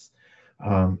deaths,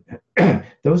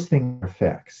 those things are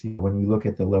facts. When we look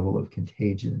at the level of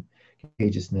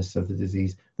contagiousness of the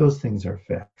disease, those things are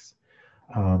facts.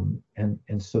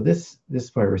 And so this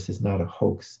virus is not a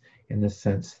hoax in the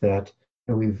sense that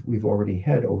we've already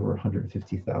had over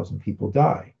 150,000 people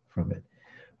die from it,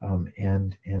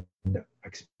 and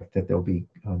expect that there'll be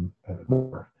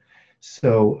more.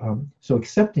 So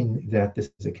accepting that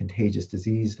this is a contagious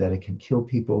disease, that it can kill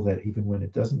people, that even when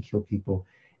it doesn't kill people,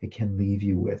 it can leave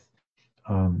you with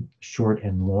short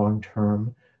and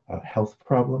long-term health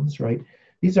problems, right?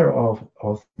 These are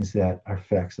all things that are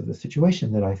facts of the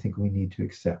situation that I think we need to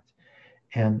accept.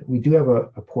 And we do have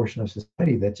a portion of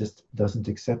society that just doesn't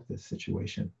accept this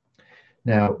situation.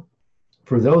 Now,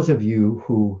 for those of you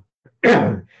who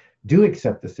do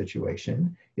accept the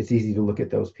situation, it's easy to look at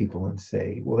those people and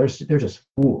say, well, they're just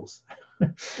fools Yeah,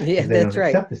 because they that's don't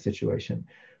right. accept the situation.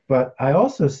 But I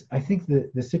think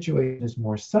that the situation is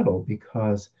more subtle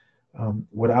because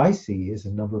what I see is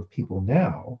a number of people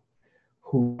now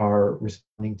who are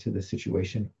responding to the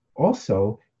situation.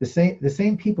 Also, the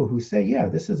same people who say, yeah,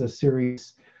 this is a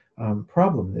serious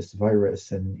problem, this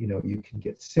virus, and you can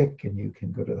get sick and you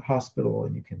can go to the hospital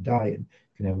and you can die and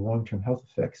can have long-term health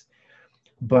effects.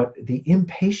 But the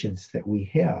impatience that we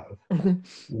have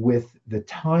with the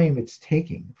time it's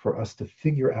taking for us to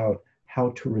figure out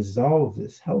how to resolve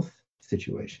this health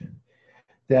situation,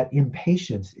 that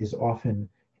impatience is often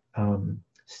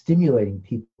stimulating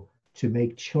people to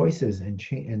make choices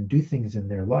and do things in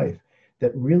their life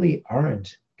that really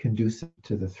aren't conducive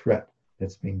to the threat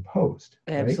that's being posed,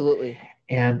 right? Absolutely.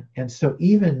 And so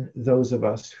even those of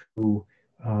us who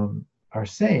are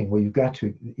saying, well, you've got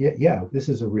to, yeah, this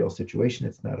is a real situation.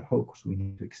 It's not a hoax. We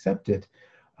need to accept it.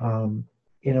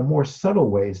 In a more subtle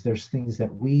ways, there's things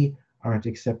that we aren't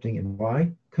accepting. And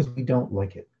why? Because we don't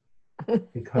like it.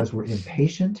 Because we're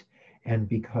impatient and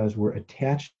because we're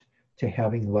attached to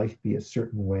having life be a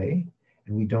certain way.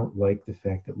 And we don't like the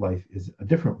fact that life is a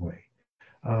different way.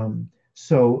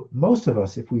 So most of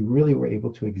us, if we really were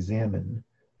able to examine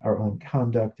our own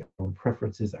conduct, our own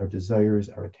preferences, our desires,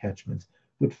 our attachments,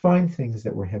 would find things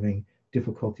that we're having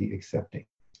difficulty accepting.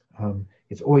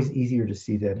 It's always easier to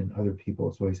see that in other people.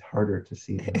 It's always harder to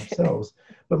see it in ourselves.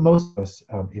 But most of us,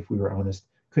 if we were honest,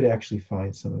 could actually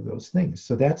find some of those things.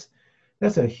 So that's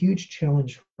a huge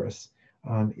challenge for us,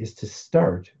 is to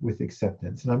start with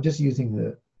acceptance. And I'm just using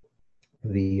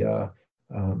the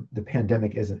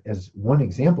pandemic as one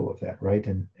example of that, right?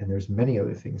 And there's many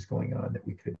other things going on that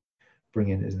we could bring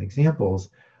in as examples.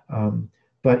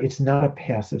 But it's not a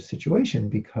passive situation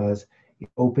because it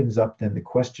opens up then the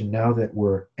question, now that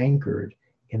we're anchored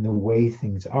in the way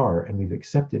things are and we've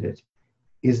accepted it,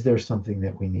 is there something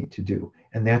that we need to do?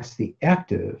 And that's the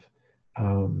active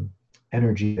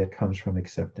energy that comes from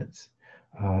acceptance.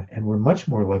 And we're much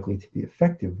more likely to be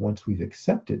effective once we've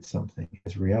accepted something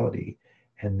as reality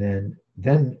and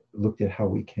then looked at how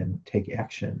we can take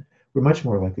action. We're much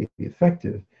more likely to be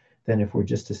effective than if we're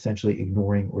just essentially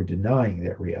ignoring or denying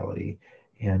that reality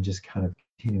and just kind of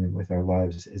continuing with our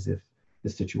lives as if the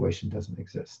situation doesn't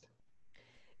exist.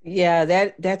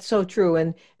 Yeah, that's so true,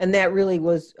 and that really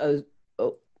was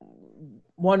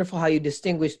wonderful how you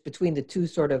distinguished between the two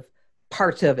sort of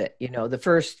parts of it. The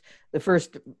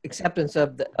first acceptance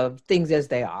of things as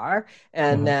they are,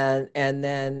 and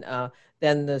Uh-huh.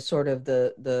 then the sort of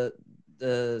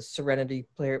the serenity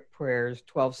prayers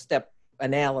 12-step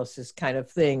analysis kind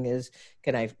of thing is,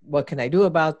 what can I do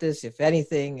about this, if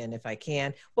anything, and if I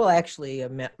can. Well, actually,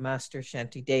 Master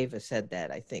Shanti Deva said that,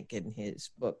 I think, in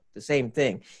his book, the same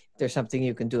thing. If there's something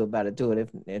you can do about it, do it.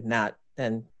 If not,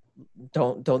 then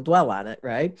don't dwell on it,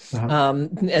 right? Uh-huh.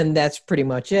 And that's pretty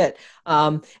much it.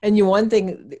 And one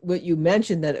thing what you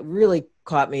mentioned that really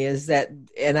caught me is that,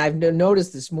 and I've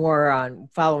noticed this more on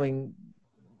following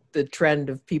the trend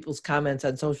of people's comments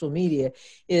on social media,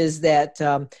 is that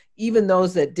even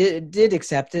those that did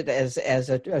accept it as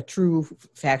a true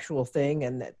factual thing,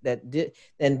 and that did,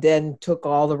 and then took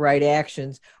all the right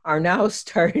actions, are now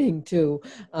starting to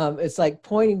it's like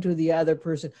pointing to the other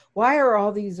person. Why are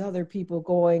all these other people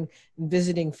going and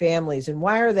visiting families, and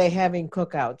why are they having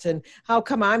cookouts, and how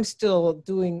come I'm still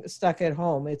doing stuck at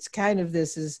home? It's kind of,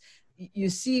 this is,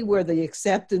 you see where the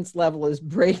acceptance level is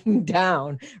breaking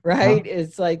down, Uh-huh. right?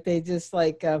 It's like they just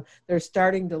like they're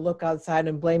starting to look outside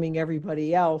and blaming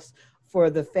everybody else for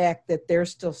the fact that they're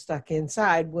still stuck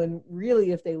inside, when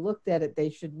really, if they looked at it, they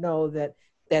should know that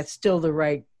that's still the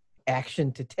right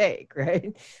action to take,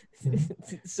 right?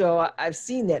 Mhm. So I've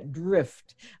seen that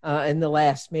drift in the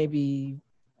last maybe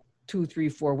 2, 3,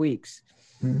 4 weeks.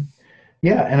 Mhm.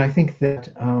 Yeah, and I think that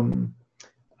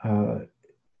uh,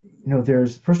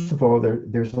 there's, first of all,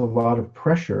 there's a lot of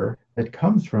pressure that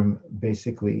comes from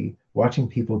basically watching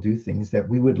people do things that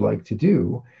we would like to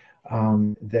do,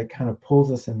 that kind of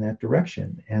pulls us in that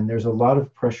direction. And there's a lot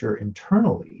of pressure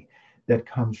internally that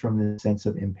comes from the sense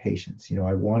of impatience.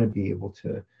 I want to be able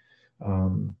to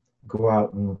go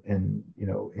out and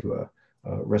into a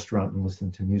restaurant and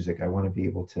listen to music. I want to be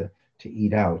able to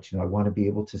eat out. I want to be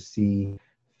able to see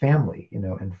family,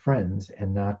 and friends,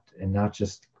 and not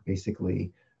just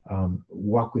basically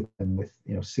walk with them with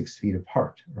 6 feet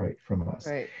apart, right, from us.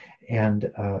 Right.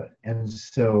 And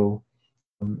so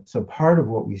part of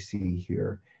what we see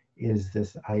here is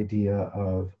this idea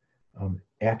of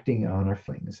acting on our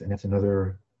feelings, and that's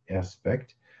another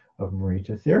aspect of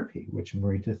Morita therapy, which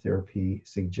Morita therapy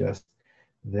suggests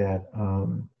that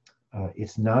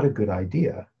it's not a good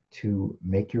idea to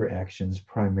make your actions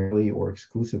primarily or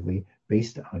exclusively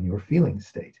based on your feeling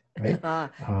state, right?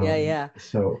 Yeah.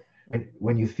 So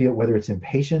when you feel, whether it's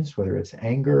impatience, whether it's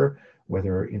anger,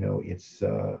 whether it's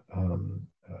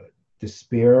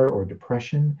despair or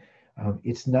depression,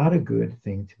 it's not a good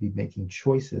thing to be making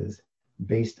choices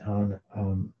based on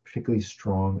particularly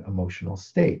strong emotional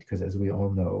state, because as we all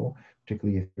know,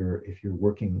 particularly if you're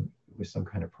working with some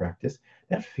kind of practice,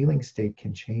 that feeling state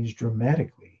can change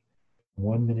dramatically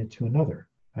one minute to another,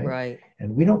 right? Right.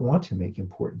 And we don't want to make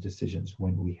important decisions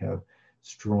when we have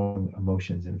strong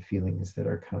emotions and feelings that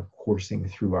are kind of coursing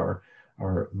through our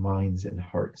minds and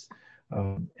hearts.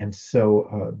 And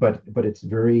so, but it's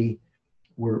very,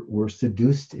 we're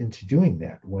seduced into doing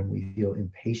that when we feel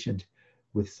impatient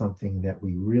with something that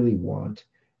we really want,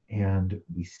 and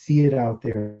we see it out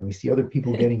there, and we see other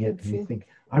people getting it, and we think,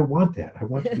 I want that. I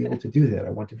want to be able to do that. I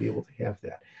want to be able to have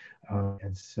that.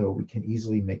 And so we can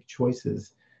easily make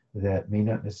choices that may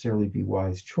not necessarily be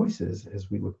wise choices as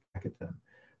we look back at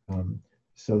them.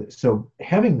 So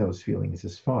having those feelings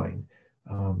is fine,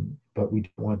 but we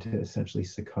don't want to essentially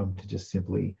succumb to just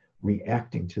simply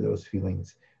reacting to those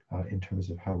feelings in terms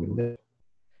of how we live.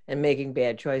 And making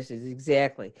bad choices,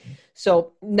 exactly.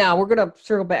 So now we're going to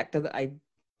circle back to I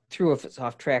threw us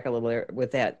off track a little there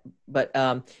with that, but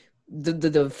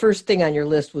the first thing on your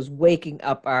list was waking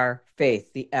up our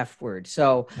faith, the F word.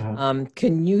 So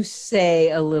can you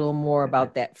say a little more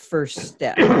about that first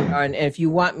step? And if you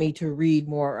want me to read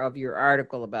more of your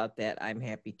article about that, I'm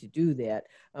happy to do that.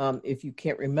 If you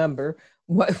can't remember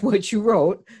what you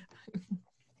wrote.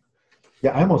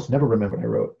 Yeah, I almost never remember what I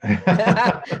wrote.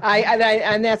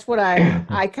 And that's what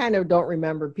I kind of don't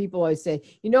remember. People always say,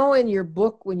 in your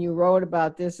book, when you wrote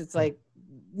about this, it's like,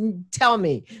 tell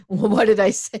me, what did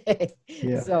I say?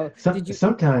 Yeah. So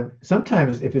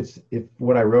sometimes if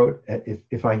what I wrote,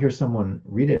 if I hear someone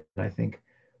read it and I think,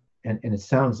 and it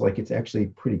sounds like it's actually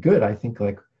pretty good, I think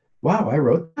like, wow, I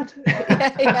wrote that.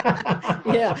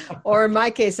 yeah. Or in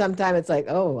my case, sometimes it's like,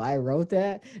 oh, I wrote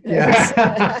that.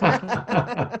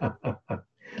 Yeah.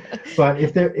 But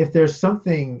if there's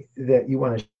something that you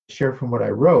want to share from what I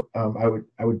wrote, I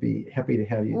would be happy to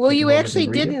have you. Well, you actually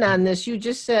didn't on this. You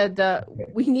just said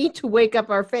we need to wake up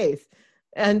our faith,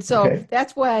 and so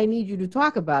that's why I need you to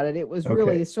talk about it. It was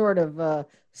really sort of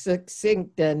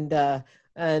succinct, and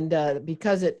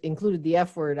because it included the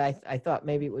F word, I thought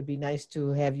maybe it would be nice to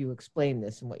have you explain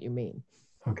this and what you mean.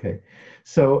 Okay,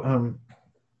 so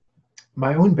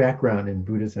my own background in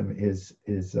Buddhism is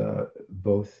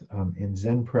both in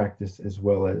Zen practice as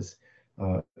well as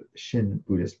Shin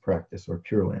Buddhist practice or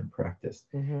Pure Land practice.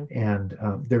 Mm-hmm. And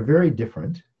they're very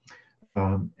different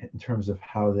in terms of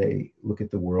how they look at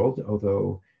the world,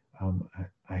 although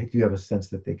I do have a sense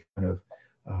that they kind of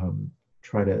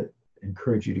try to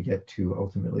encourage you to get to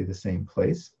ultimately the same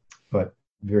place, but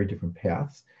very different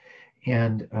paths.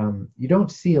 And you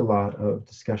don't see a lot of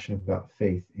discussion about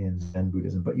faith in Zen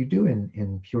Buddhism, but you do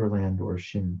in Pure Land or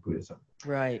Shin Buddhism.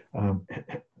 Right.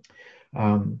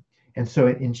 And so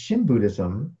in Shin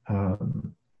Buddhism,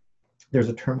 there's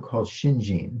a term called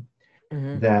Shinjin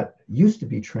that used to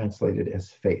be translated as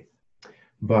faith,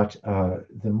 but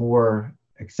the more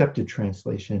accepted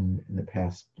translation in the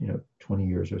past 20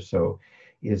 years or so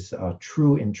is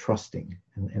true entrusting,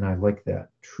 and I like that,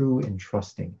 true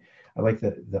entrusting. I like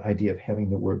the idea of having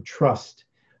the word trust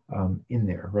in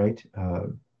there, right?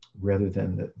 Rather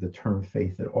than the term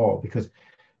faith at all, because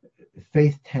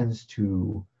faith tends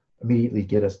to immediately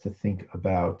get us to think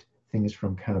about things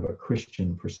from kind of a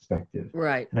Christian perspective.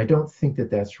 Right. And I don't think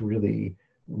that that's really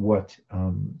what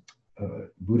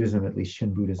Buddhism, at least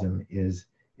Shin Buddhism, is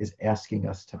asking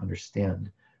us to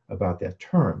understand about that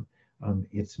term.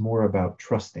 It's more about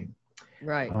trusting.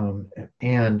 Right.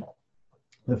 And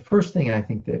the first thing I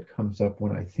think that comes up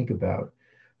when I think about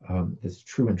this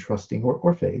true and trusting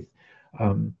or faith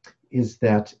is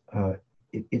that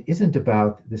it isn't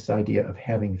about this idea of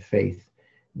having faith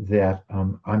that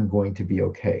I'm going to be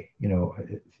okay. You know,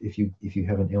 if you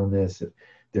have an illness, if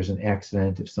there's an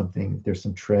accident, if there's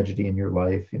some tragedy in your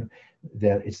life, you know,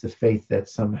 that it's the faith that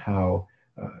somehow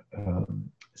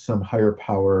some higher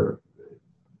power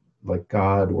like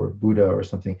God or Buddha or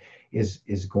something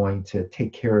is going to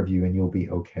take care of you and you'll be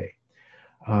okay.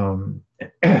 Um,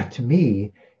 to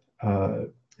me, uh,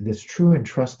 this true and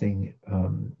trusting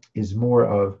is more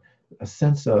of a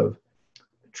sense of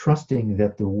trusting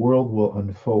that the world will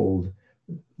unfold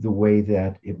the way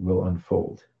that it will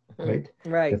unfold, right?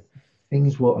 Right. That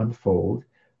things will unfold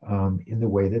in the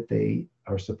way that they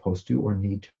are supposed to or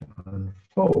need to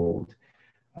unfold.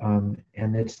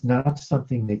 And it's not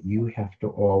something that you have to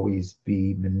always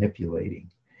be manipulating.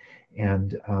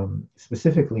 And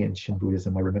specifically in Shin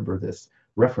Buddhism, I remember this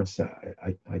reference.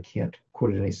 I can't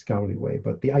quote it in any scholarly way,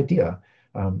 but the idea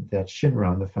that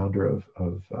Shinran, the founder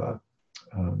of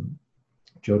um,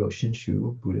 Jodo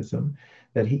Shinshu Buddhism,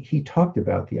 that he talked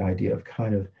about the idea of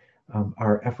kind of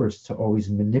our efforts to always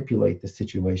manipulate the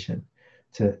situation.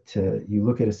 To you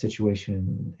look at a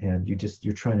situation and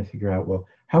you're trying to figure out, well,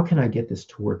 how can I get this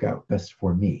to work out best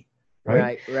for me, right?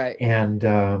 Right. Right.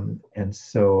 And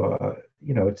so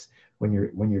you know, it's when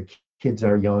your kids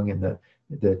are young and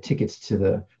the tickets to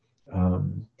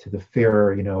the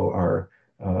fair, you know, are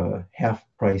half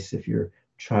price if your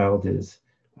child is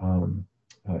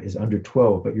under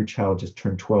 12, but your child just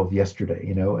turned 12 yesterday,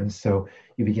 you know, and so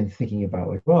you begin thinking about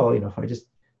like, well, you know, if I just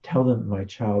tell them my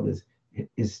child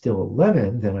is still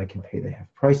 11, then I can pay the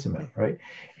half price amount, right?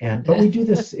 And but we do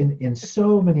this in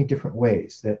so many different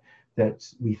ways that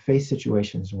we face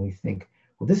situations and we think,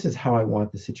 well, this is how I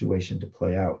want the situation to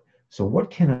play out. So what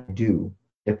can I do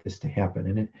to get this to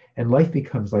happen? And life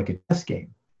becomes like a chess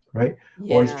game, right?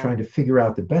 Always Yeah. trying to figure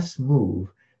out the best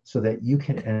move so that you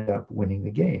can end up winning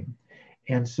the game.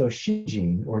 And so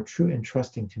Shinjin, or true and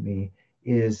trusting to me,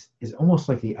 is almost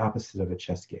like the opposite of a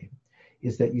chess game.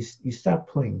 Is that you stop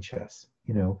playing chess.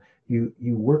 You know,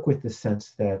 you work with the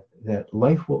sense that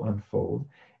life will unfold,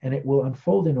 and it will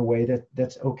unfold in a way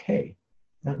that's okay,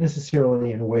 not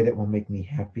necessarily in a way that will make me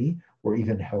happy or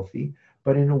even healthy,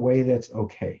 but in a way that's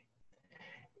okay.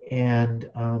 And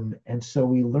so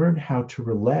we learn how to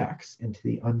relax into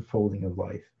the unfolding of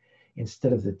life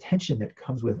instead of the tension that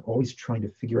comes with always trying to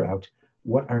figure out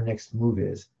what our next move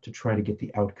is to try to get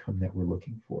the outcome that we're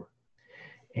looking for.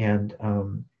 And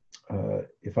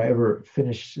if I ever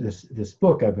finish this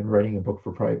book, I've been writing a book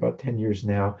for probably about 10 years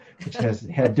now, which has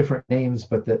had different names,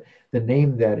 but the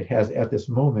name that it has at this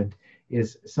moment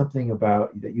is something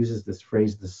about that uses this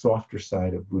phrase, the softer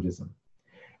side of Buddhism.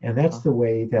 And that's the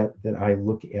way that I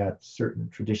look at certain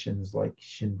traditions like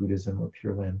Shin Buddhism or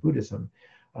Pure Land Buddhism,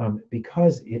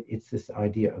 because it's this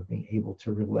idea of being able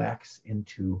to relax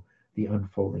into the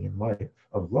unfolding in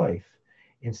life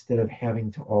instead of having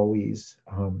to always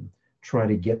try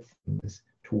to get things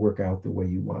to work out the way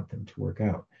you want them to work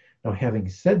out. Now, having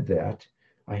said that,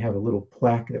 I have a little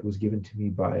plaque that was given to me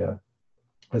by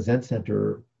a Zen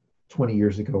center 20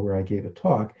 years ago where I gave a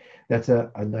talk. That's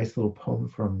a nice little poem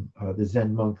from the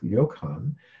Zen monk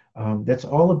Ryokan that's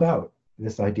all about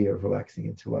this idea of relaxing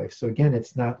into life. So again,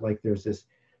 it's not like there's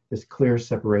this clear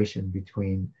separation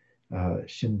between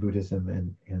Shin Buddhism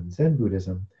and Zen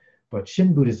Buddhism, but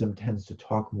Shin Buddhism tends to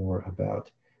talk more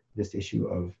about this issue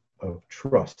of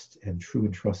trust and true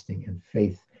and trusting and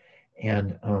faith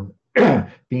and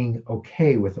being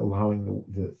okay with allowing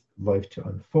the life to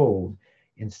unfold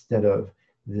instead of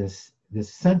this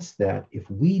sense that if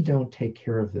we don't take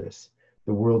care of this,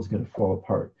 the world's going to fall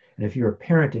apart. And if you're a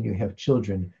parent and you have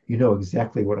children, you know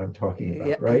exactly what I'm talking Yeah.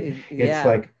 about, right? It's Yeah.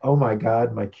 like, oh my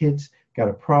God, my kid's got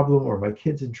a problem or my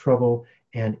kid's in trouble.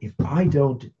 And if I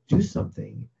don't do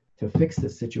something to fix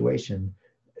this situation,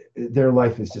 their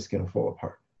life is just going to fall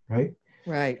apart, right?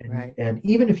 Right. Right. And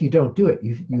even if you don't do it,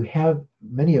 you have,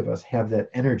 many of us have that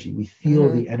energy. We feel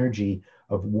Hmm. the energy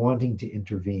of wanting to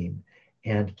intervene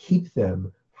and keep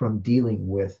them from dealing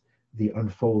with the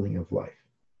unfolding of life,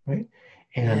 right?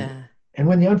 And Yeah. and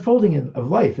when the unfolding of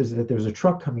life is that there's a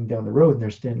truck coming down the road and they're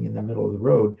standing in the middle of the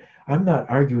road, I'm not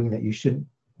arguing that you shouldn't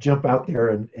jump out there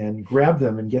and grab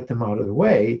them and get them out of the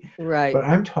way, Right. but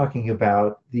I'm talking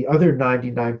about the other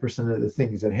 99% of the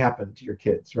things that happen to your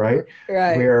kids, right?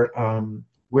 Right.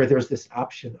 Where there's this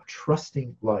option of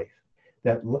trusting life,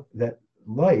 that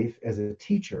life as a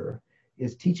teacher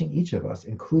is teaching each of us,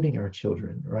 including our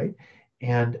children, right?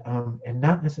 And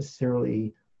not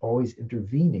necessarily always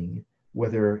intervening,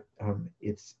 whether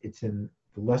it's in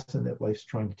the lesson that life's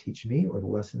trying to teach me, or the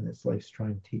lesson that life's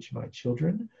trying to teach my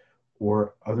children,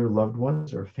 or other loved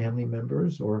ones, or family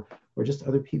members, or just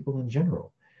other people in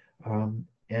general.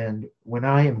 And when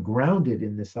I am grounded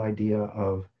in this idea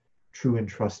of true and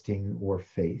trusting or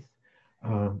faith,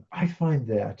 I find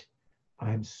that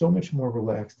I'm so much more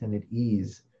relaxed and at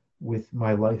ease with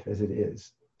my life as it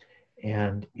is.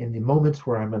 And in the moments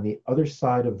where I'm on the other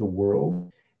side of the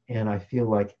world and I feel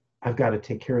like I've got to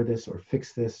take care of this or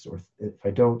fix this, or if I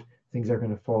don't, things are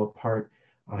going to fall apart,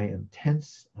 I am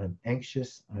tense, I'm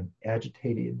anxious, I'm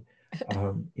agitated.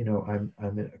 I'm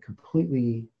in a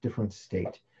completely different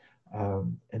state.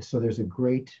 And so there's a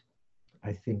great,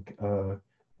 I think,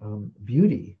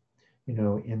 beauty,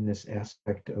 in this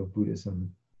aspect of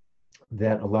Buddhism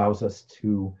that allows us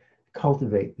to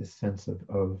cultivate this sense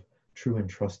of true and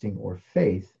trusting or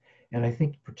faith. And I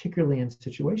think particularly in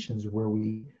situations where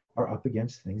we are up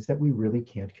against things that we really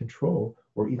can't control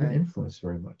or even Right. influence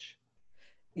very much.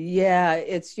 Yeah,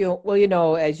 it's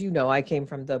well, as you know, I came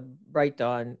from the Bright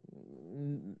Dawn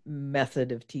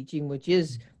method of teaching, which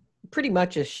is pretty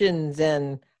much a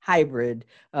Shinzen hybrid,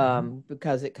 Mm-hmm.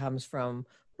 because it comes from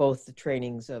both the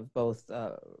trainings of both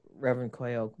Reverend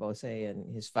Koyo Bose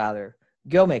and his father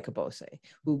Gyome Kabose,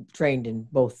 who trained in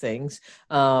both things.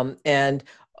 And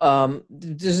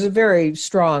there's a very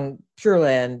strong Pure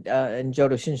Land and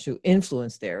Jodo Shinshu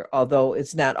influence there, although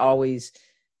it's not always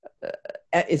uh,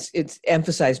 it's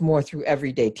emphasized more through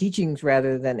everyday teachings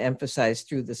rather than emphasized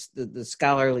through the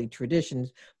scholarly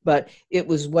traditions. But it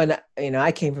was when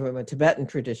I came from a Tibetan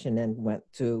tradition and went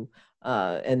to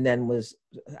and then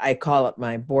I call it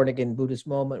my born again Buddhist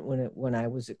moment when I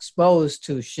was exposed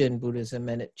to Shin Buddhism,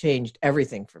 and it changed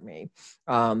everything for me.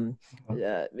 And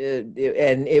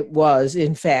it was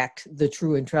in fact the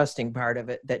true and trusting part of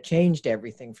it that changed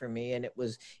everything for me. And it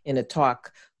was in a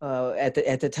talk at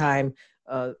the time.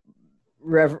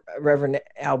 Reverend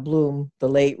Al Bloom, the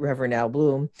late Reverend Al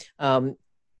Bloom,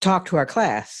 talked to our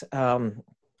class. I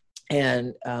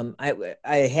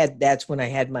had, that's when I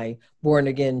had my born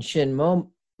again Shin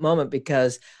moment,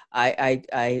 because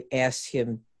I asked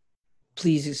him,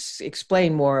 please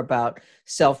explain more about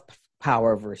self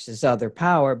power versus other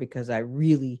power, because I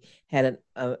really had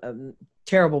a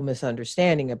terrible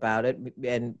misunderstanding about it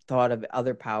and thought of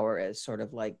other power as sort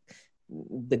of like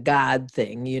the God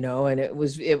thing, and it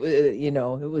was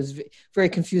very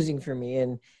confusing for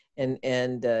me,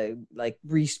 and like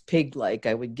Reese Pig, like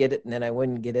I would get it and then I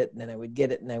wouldn't get it, and then I would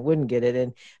get it and I wouldn't get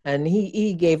it, and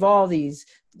he gave all these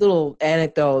little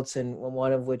anecdotes, and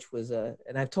one of which was and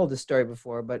I've told this story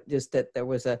before, but just that there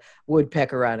was a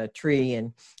woodpecker on a tree,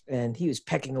 and he was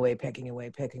pecking away,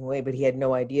 but he had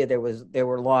no idea there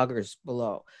were loggers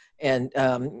below, and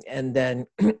then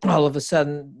all of a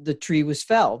sudden the tree was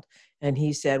felled. And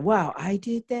he said, wow, I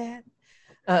did that.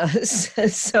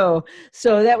 So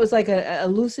that was like a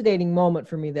elucidating moment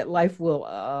for me, that life will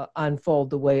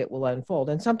unfold the way it will unfold.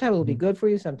 And sometimes it'll be good for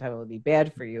you, sometimes it'll be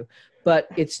bad for you, but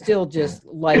it's still just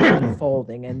life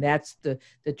unfolding. And that's the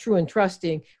true and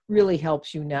trusting really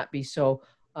helps you not be so,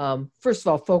 first of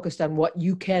all, focused on what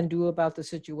you can do about the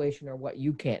situation or what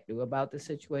you can't do about the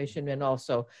situation. And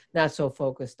also not so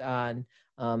focused on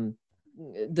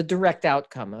the direct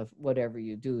outcome of whatever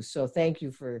you do. So thank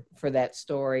you for that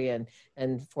story, and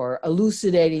for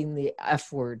elucidating the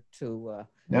F word to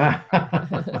um,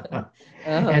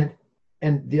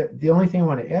 and the only thing I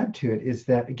want to add to it is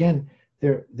that again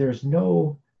there's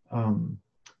no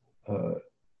uh,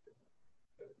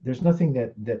 there's nothing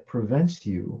that prevents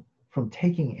you from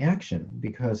taking action,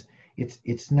 because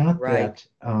it's not right.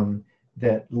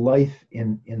 that life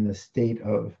in the state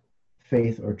of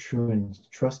faith or true and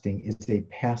trusting is a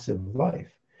passive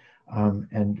life.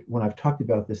 And when I've talked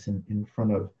about this in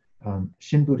front of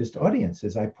Shin Buddhist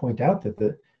audiences, I point out that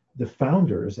the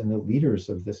founders and the leaders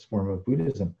of this form of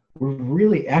Buddhism were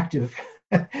really active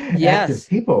active Yes.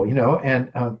 people, and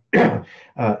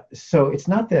so it's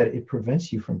not that it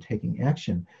prevents you from taking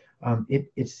action.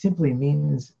 It simply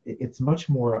means it's much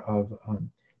more of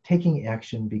taking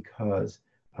action because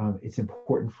it's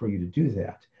important for you to do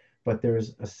that. But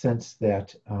there's a sense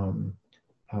that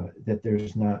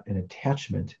there's not an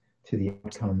attachment to the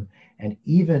outcome. And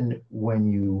even when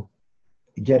you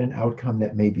get an outcome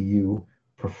that maybe you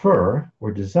prefer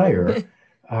or desire,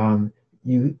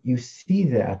 you see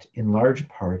that in large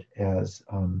part as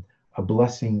a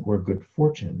blessing or good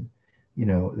fortune,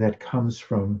 that comes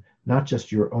from not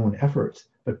just your own efforts,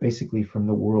 but basically from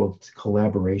the world's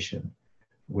collaboration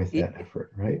with that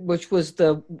effort, right? Which was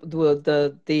the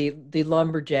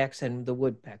lumberjacks and the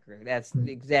woodpecker. That's Mm-hmm.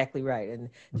 exactly right, and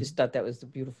just thought that was a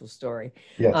beautiful story.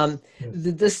 Yes, yes.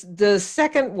 The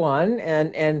second one,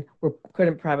 and we're going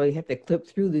to probably have to clip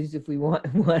through these if we want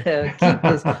to keep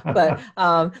this, but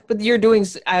you're doing.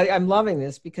 I'm loving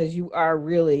this because you are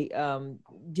really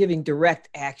giving direct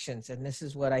actions. And this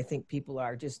is what I think people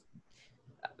are just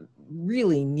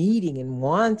really needing and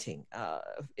wanting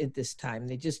at this time.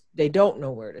 They don't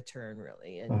know where to turn,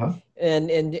 really. And Uh-huh.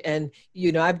 and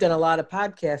I've done a lot of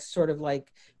podcasts sort of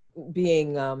like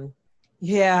being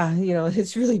yeah,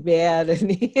 it's really bad,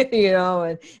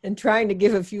 and and trying to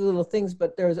give a few little things,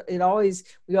 but I always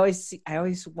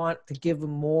want to give them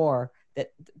more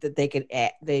that they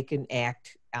can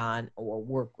act on or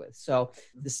work with. So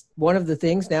this one of the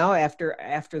things now after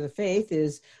the faith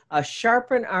is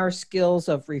sharpen our skills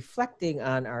of reflecting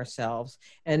on ourselves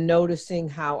and noticing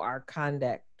how our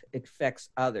conduct affects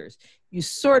others. You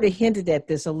sort of hinted at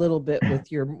this a little bit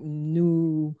with your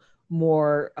new,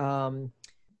 more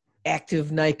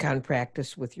active Nikon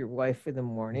practice with your wife in the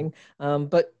morning.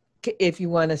 But if you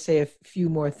want to say a few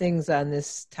more things on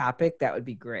this topic, that would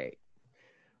be great.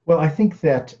 Well, I think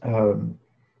that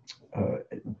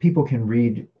people can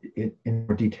read it in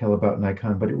more detail about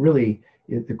Nikon, but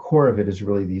the core of it is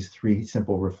really these three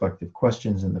simple reflective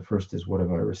questions. And the first is, what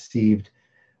have I received,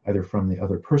 either from the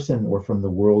other person or from the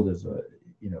world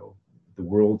the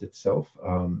world itself,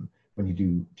 when you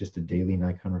do just a daily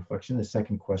Nikon reflection. The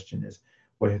second question is,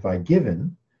 what have I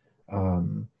given?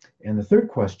 And the third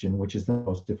question, which is the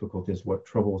most difficult, is, what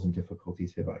troubles and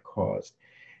difficulties have I caused?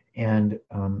 And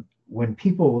when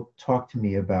people talk to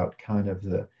me about kind of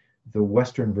the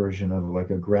Western version of like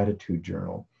a gratitude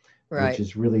journal, right, which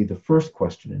is really the first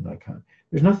question in Nikon,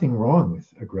 there's nothing wrong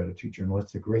with a gratitude journal.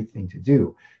 It's a great thing to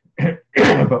do.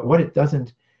 But what it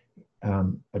doesn't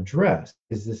address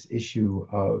is this issue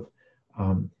of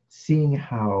seeing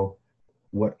how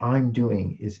what I'm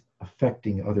doing is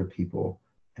affecting other people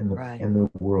and the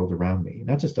world around me.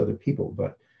 Not just other people,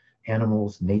 but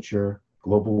animals, nature,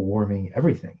 global warming,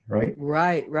 everything, right?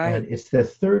 Right. And it's the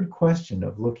third question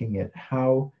of looking at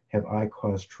how have I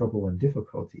caused trouble and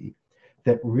difficulty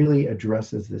that really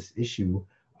addresses this issue,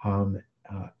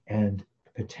 and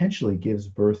potentially gives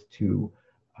birth to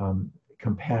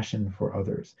compassion for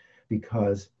others.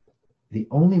 Because the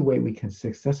only way we can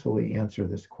successfully answer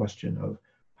this question of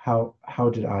how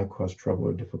did I cause trouble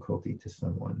or difficulty to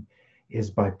someone is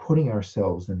by putting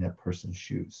ourselves in that person's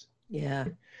shoes. Yeah.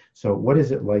 So what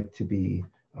is it like to be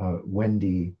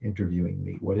Wendy interviewing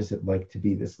me? What is it like to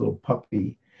be this little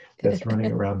puppy that's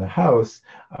running around the house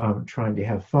trying to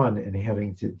have fun and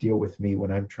having to deal with me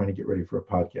when I'm trying to get ready for a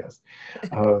podcast?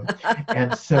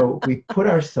 And so we put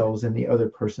ourselves in the other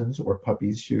person's or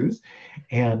puppy's shoes,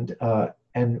 and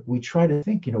we try to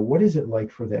think, what is it like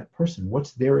for that person?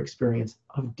 What's their experience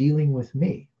of dealing with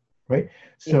me, right?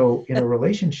 So in a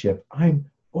relationship, I'm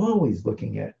always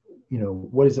looking at,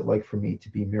 what is it like for me to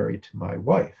be married to my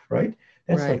wife, right?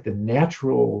 That's like the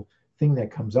natural thing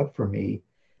that comes up for me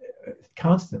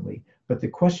constantly. But the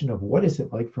question of what is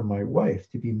it like for my wife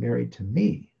to be married to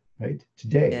me, right,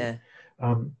 today,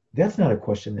 that's not a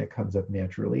question that comes up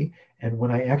naturally. And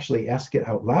when I actually ask it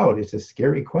out loud, it's a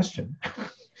scary question.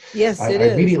 Yes, I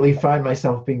immediately find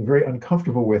myself being very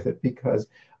uncomfortable with it because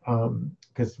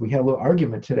we had a little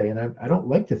argument today, and I don't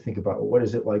like to think about what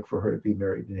is it like for her to be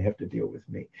married and have to deal with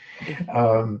me.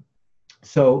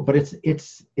 But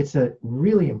it's a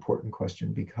really important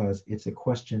question because it's a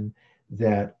question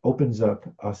that opens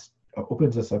us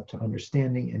up to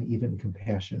understanding and even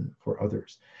compassion for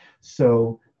others.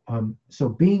 So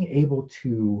being able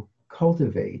to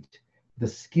cultivate the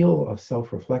skill of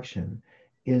self-reflection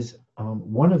is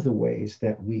one of the ways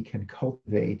that we can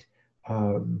cultivate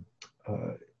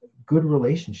good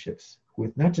relationships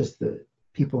with not just the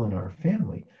people in our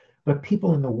family, but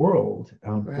people in the world,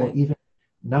 or even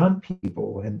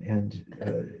non-people and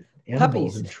animals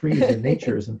puppies. And trees and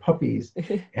natures and puppies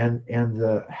and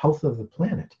the health of the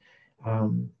planet,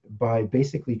 by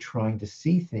basically trying to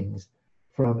see things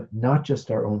from not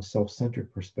just our own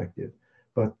self-centered perspective,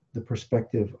 but the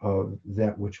perspective of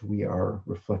that which we are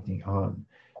reflecting on.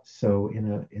 So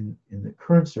in the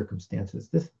current circumstances,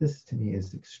 this to me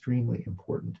is extremely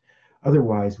important.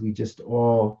 Otherwise, we just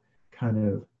all kind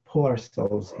of pull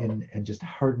ourselves in and just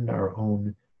harden our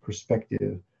own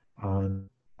perspective on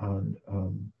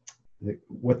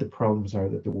what the problems are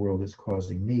that the world is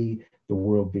causing me, the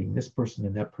world being this person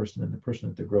and that person and the person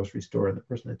at the grocery store and the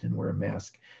person that didn't wear a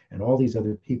mask and all these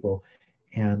other people.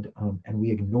 And we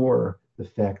ignore the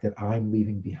fact that I'm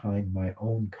leaving behind my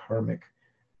own karmic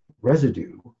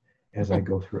residue as I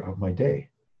go throughout my day.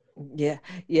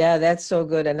 Yeah, that's so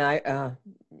good. And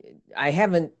I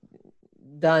haven't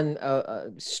done a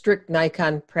strict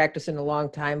Nikon practice in a long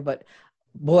time, but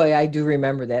boy, I do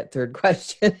remember that third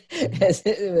question.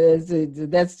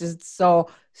 That's just so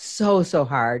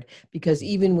hard, because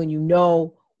even when you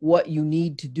know what you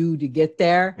need to do to get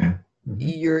there,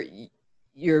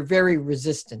 you're very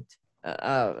resistant.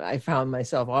 I found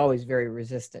myself always very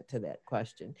resistant to that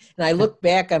question. And I look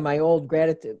back on my old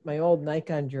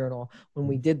Nikon journal when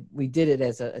we did it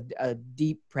as a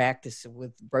deep practice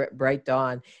with Bright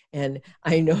Dawn. And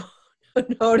I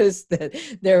noticed that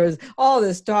there was all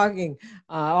this talking,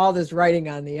 all this writing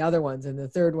on the other ones. And the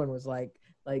third one was like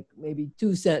maybe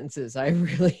 2 sentences. I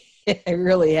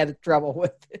really had trouble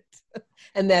with it.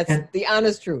 And that's the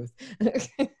honest truth.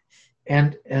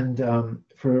 And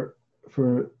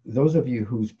for those of you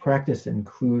whose practice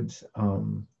includes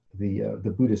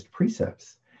the Buddhist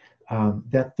precepts,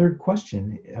 that third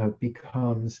question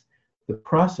becomes the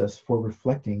process for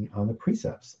reflecting on the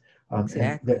precepts.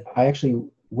 Exactly. And I actually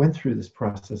went through this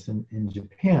process in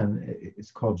Japan.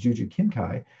 It's called Juju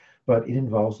Kinkai, but it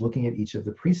involves looking at each of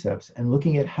the precepts and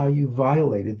looking at how you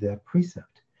violated that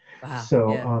precept.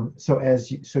 Wow.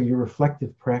 So your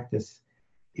reflective practice,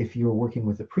 if you're working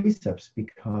with the precepts,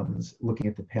 becomes looking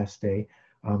at the past day.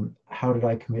 How did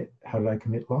I commit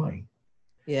lying?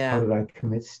 Yeah. How did I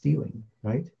commit stealing?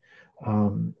 Right?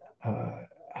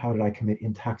 How did I commit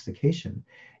intoxication?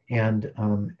 And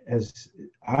as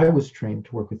I was trained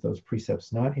to work with those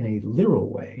precepts, not in a literal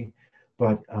way,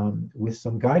 but with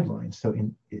some guidelines. So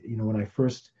when I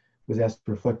first was asked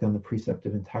to reflect on the precept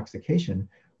of intoxication,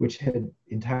 which had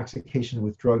intoxication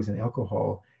with drugs and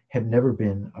alcohol had never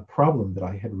been a problem that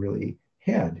I had really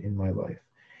had in my life.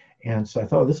 And so I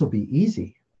thought, this will be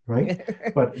easy, right?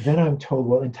 But then I'm told,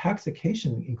 well,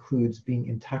 intoxication includes being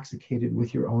intoxicated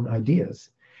with your own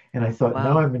ideas. And I thought,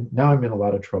 wow. now I'm in a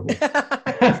lot of trouble.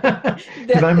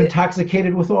 Because I'm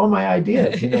intoxicated with all my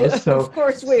ideas, So of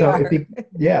course we are.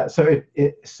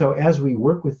 So as we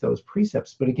work with those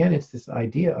precepts, but again, it's this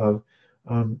idea of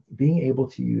being able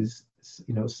to use,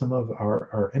 some of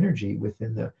our energy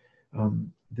within the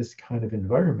this kind of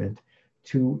environment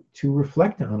to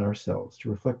reflect on ourselves, to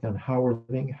reflect on how we're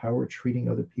living, how we're treating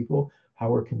other people, how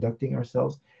we're conducting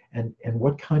ourselves, and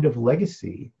what kind of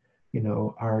legacy,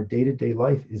 our day-to-day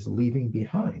life is leaving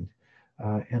behind.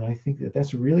 And I think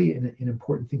that's really an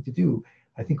important thing to do.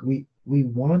 I think we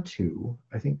want to,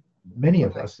 I think many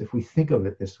of us, if we think of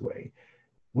it this way,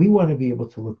 we want to be able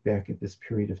to look back at this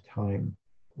period of time,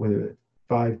 whether it's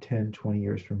 5, 10, 20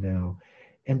 years from now,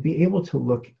 and be able to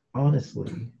look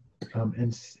honestly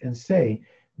and say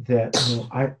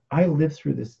that I lived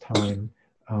through this time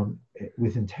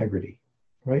with integrity,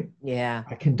 right? Yeah.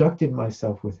 I conducted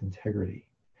myself with integrity.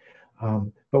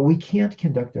 But we can't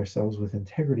conduct ourselves with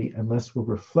integrity unless we're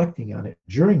reflecting on it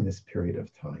during this period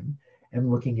of time and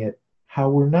looking at how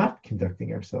we're not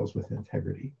conducting ourselves with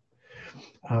integrity.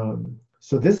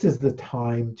 So this is the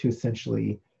time to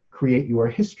essentially create your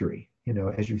history,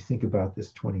 as you think about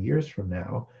this 20 years from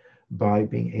now, by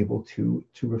being able to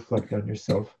reflect on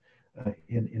yourself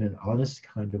in an honest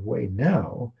kind of way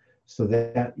now, so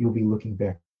that you'll be looking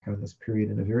back on this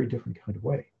period in a very different kind of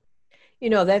way.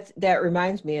 That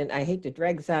reminds me, and I hate to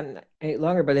drag this on any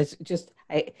longer, but it's just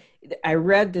I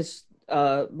read this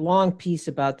long piece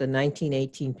about the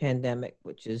 1918 pandemic,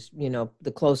 which is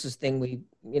the closest thing we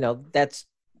that's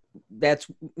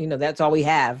all we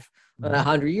have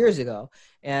 100 years ago.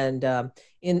 And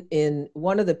in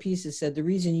one of the pieces said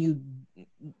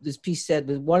this piece said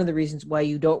that one of the reasons why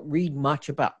you don't read much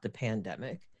about the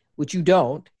pandemic, which you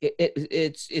don't,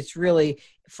 it's really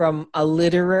from a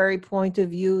literary point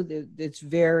of view, it's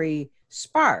very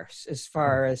sparse as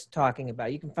far as talking about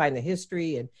it. You can find the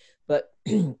history, but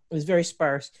it's very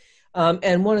sparse.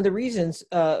 And one of the reasons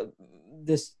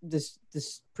this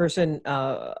person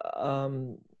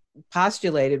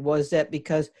postulated was that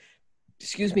because,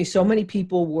 so many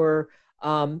people were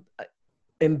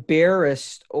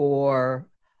embarrassed or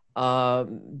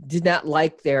did not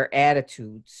like their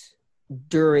attitudes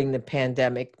during the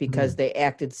pandemic because they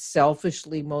acted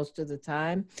selfishly most of the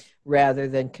time rather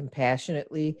than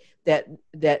compassionately, that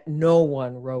no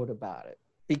one wrote about it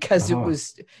because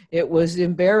it was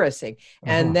embarrassing.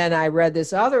 And then I read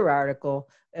this other article,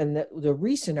 and the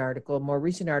more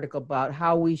recent article about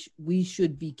how we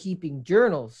should be keeping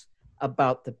journals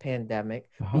about the pandemic,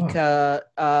 because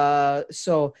I'm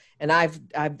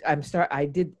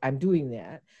doing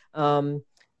that,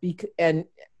 and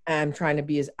I'm trying to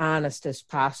be as honest as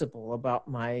possible about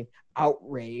my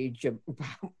outrage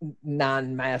about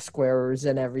non-mask wearers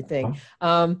and everything,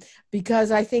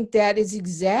 because I think that is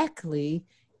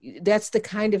that's the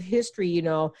kind of history.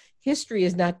 History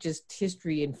is not just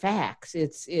history in facts.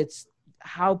 It's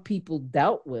how people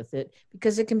dealt with it,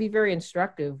 because it can be very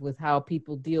instructive with how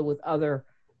people deal with other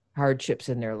hardships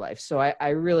in their life. So I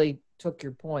really took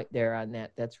your point there on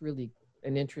that. That's really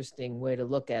an interesting way to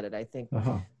look at it, I think,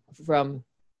 from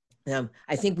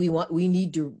I think we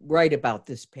need to write about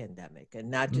this pandemic and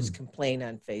not just Mm. complain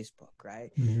on Facebook,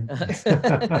 right? Mhm.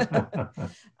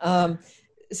 um,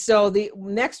 so the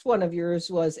next one of yours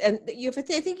was, and I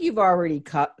think you've already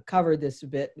covered this a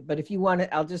bit, but if you want it,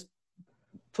 I'll just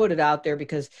put it out there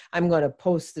because I'm going to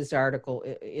post this article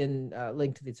in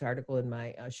link to this article in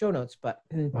my show notes. But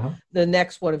Uh-huh. the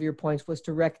next one of your points was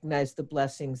to recognize the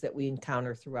blessings that we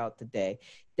encounter throughout the day.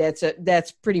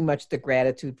 That's pretty much the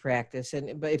gratitude practice.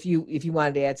 But if you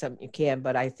wanted to add something, you can.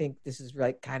 But I think this has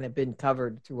like kind of been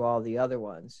covered through all the other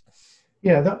ones.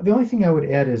 Yeah, the only thing I would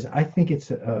add is I think it's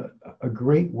a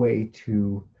great way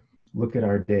to look at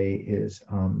our day is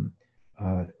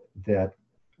uh, that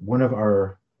one of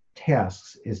our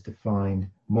tasks is to find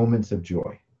moments of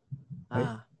joy, right?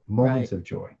 Ah, Moments right. of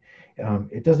joy.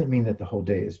 It doesn't mean that the whole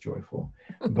day is joyful,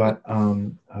 but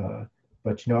one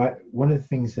of the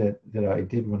things that I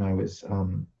did when I was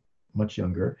much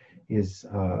younger is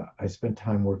I spent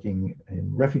time working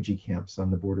in refugee camps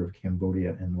on the border of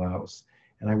Cambodia and Laos,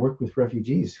 and I worked with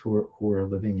refugees who were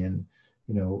living in,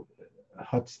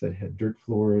 huts that had dirt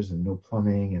floors and no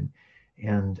plumbing,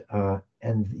 and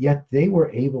yet they were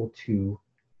able to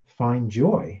find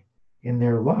joy in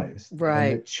their lives. And the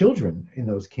Right. children in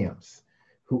those camps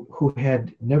who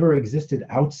had never existed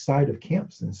outside of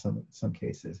camps in some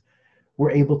cases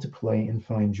were able to play and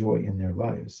find joy in their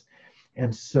lives.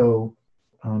 And so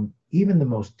even the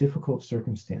most difficult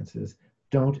circumstances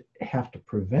don't have to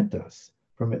prevent us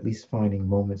from at least finding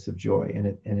moments of joy. And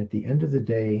at the end of the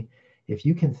day, if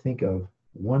you can think of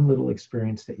one little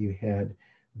experience that you had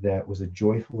that was a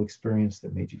joyful experience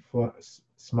that made you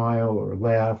smile or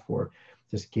laugh or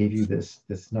just gave you this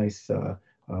nice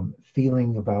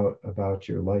feeling about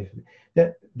your life,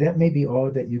 that may be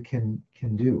all that you can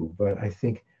do. But I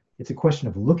think it's a question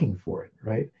of looking for it,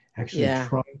 right? Actually Yeah.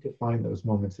 trying to find those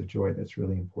moments of joy. That's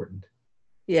really important.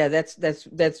 Yeah, that's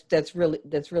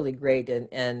really great,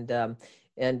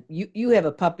 and you have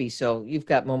a puppy, so you've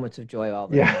got moments of joy all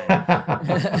the time.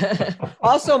 Yeah.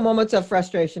 Also, moments of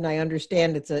frustration. I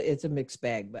understand it's a mixed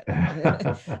bag, but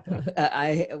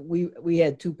I we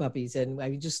had two puppies, and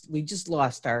we just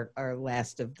lost our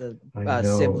last of the I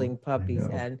know. sibling I puppies,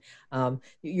 know. and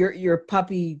your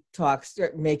puppy talks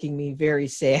start making me very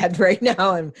sad right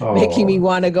now, and making me Oh.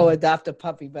 want to go adopt a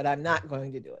puppy, but I'm not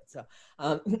going to do it. So.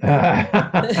 Um,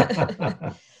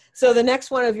 so the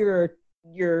next one of your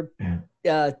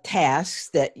tasks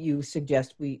that you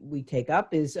suggest we take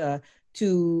up is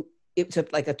to it's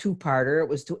like a two-parter. It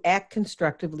was to act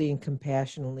constructively and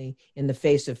compassionately in the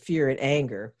face of fear and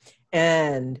anger,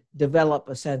 and develop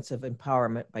a sense of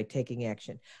empowerment by taking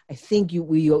action. I think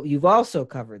you've also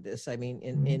covered this. I mean,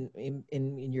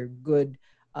 in your good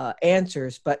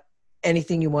answers, but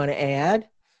anything you want to add?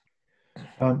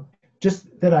 um,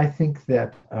 just that I think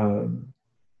that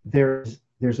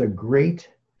there's a great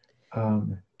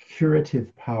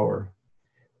curative power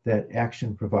that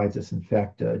action provides us. In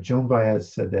fact, Joan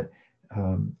Baez said that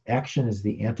action is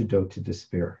the antidote to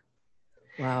despair.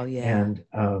 Wow, yeah.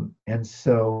 And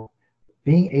so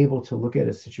being able to look at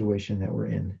a situation that we're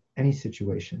in, any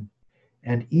situation,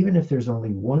 and even if there's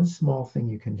only one small thing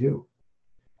you can do,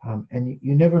 and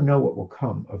you never know what will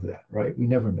come of that, right? We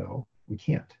never know. We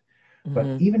can't. But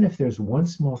Hmm. even if there's one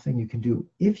small thing you can do,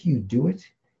 if you do it,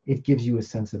 it gives you a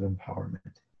sense of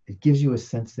empowerment. It gives you a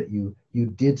sense that you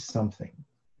did something,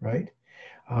 right?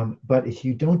 But if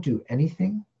you don't do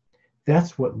anything,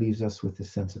 that's what leaves us with the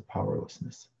sense of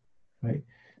powerlessness, right?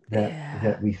 That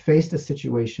Yeah. we faced a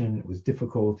situation, it was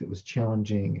difficult, it was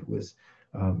challenging, it was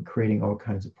creating all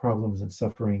kinds of problems and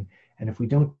suffering. And if we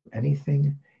don't do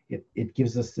anything, it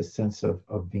gives us this sense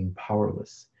of being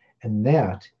powerless. And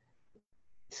that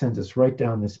sends us right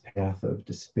down this path of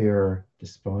despair,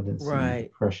 despondency, Right.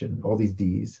 depression, all these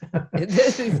D's,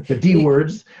 This is the D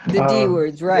words. the D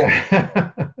words, right.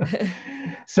 Yeah.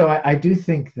 So I do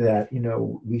think that,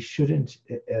 we shouldn't,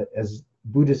 as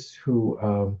Buddhists who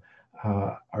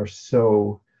are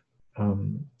so,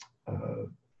 um, uh,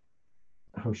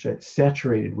 how should I,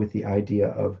 saturated with the idea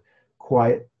of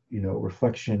quiet,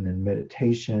 reflection and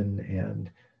meditation and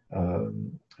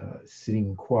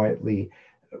sitting quietly,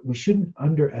 we shouldn't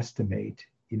underestimate,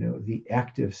 the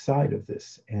active side of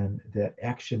this, and that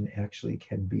action actually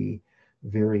can be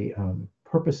very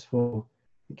purposeful.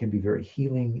 It can be very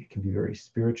healing. It can be very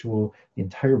spiritual. The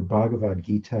entire Bhagavad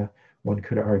Gita, one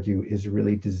could argue, is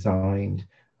really designed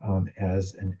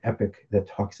as an epic that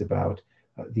talks about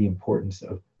the importance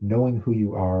of knowing who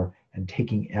you are and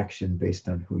taking action based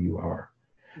on who you are.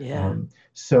 Yeah.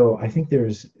 So I think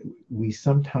we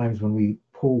sometimes, when we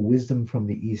pull wisdom from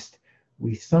the East,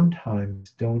 we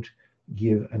sometimes don't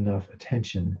give enough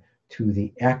attention to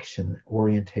the action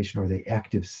orientation or the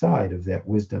active side of that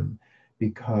wisdom,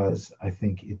 because I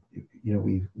think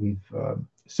we've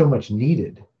so much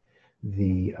needed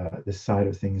the side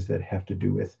of things that have to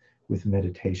do with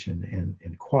meditation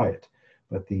and quiet,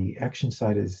 but the action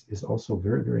side is also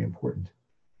very, very important.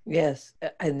 Yes,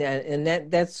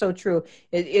 that's so true.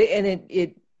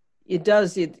 It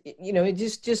does it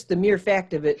just the mere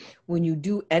fact of it when you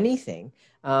do anything.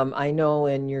 I know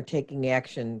in your taking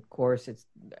action course,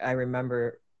 I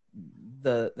remember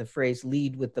the phrase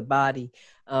 "lead with the body."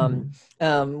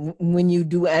 Mhm. When you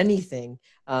do anything,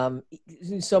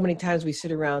 so many times we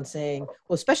sit around saying,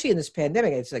 well, especially in this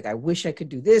pandemic, it's like, I wish I could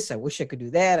do this, I wish I could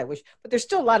do that, but there's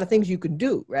still a lot of things you can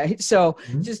do, right? So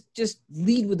Mhm. just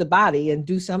lead with the body and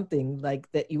do something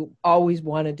like that you always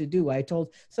wanted to do. I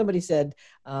told somebody, said,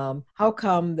 how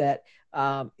come that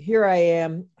here I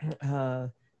am,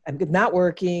 I'm not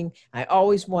working. I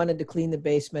always wanted to clean the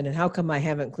basement, and how come I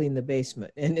haven't cleaned the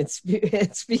basement? And it's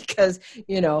because,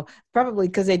 probably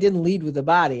because they didn't lead with the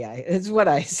body. It's what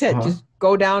I said. Uh-huh. Just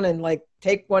go down and like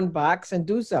take one box and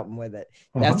do something with it.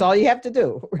 That's Uh-huh. all you have to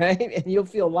do, right? And you'll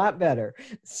feel a lot better.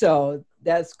 So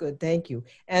that's good. Thank you.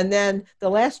 And then the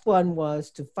last one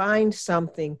was to find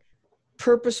something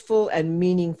purposeful and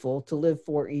meaningful to live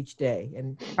for each day,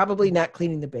 and probably not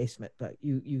cleaning the basement, but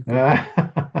you could.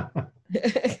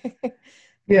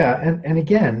 Yeah, and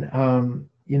again,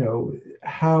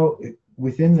 how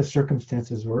within the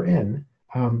circumstances we're in,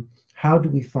 how do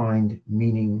we find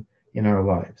meaning in our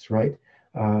lives, right?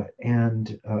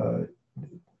 And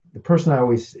the person I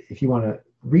always, if you want to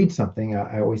read something,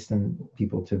 I always send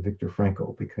people to Viktor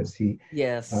Frankl, because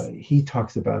Yes. he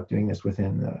talks about doing this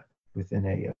within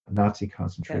a Nazi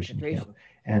concentration camp,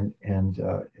 Concentration.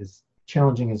 and as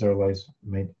challenging as our lives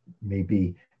may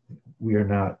be, we are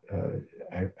not.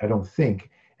 I don't think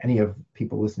any of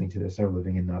people listening to this are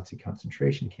living in Nazi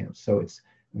concentration camps. So it's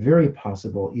very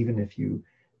possible, even if you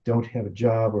don't have a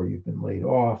job or you've been laid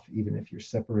off, even if you're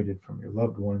separated from your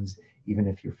loved ones, even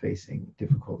if you're facing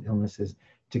difficult illnesses,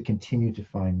 to continue to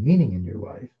find meaning in your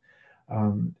life.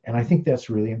 And I think that's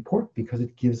really important, because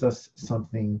it gives us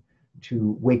something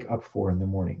to wake up for in the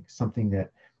morning, something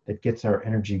that gets our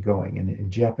energy going. And in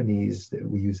Japanese,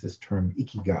 we use this term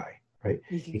ikigai, right?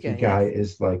 Yes. Ikigai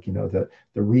is like,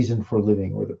 the reason for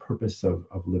living, or the purpose of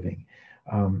living.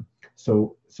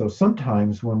 So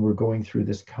sometimes when we're going through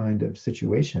this kind of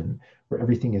situation where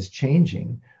everything is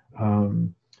changing,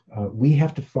 we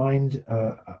have to find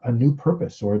a new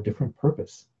purpose or a different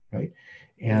purpose, right?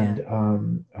 Yeah.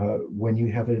 And when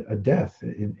you have a death,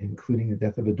 including the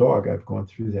death of a dog, I've gone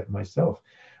through that myself.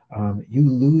 You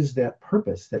lose that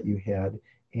purpose that you had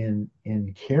in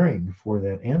caring for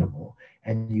that animal,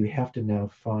 and you have to now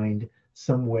find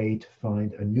some way to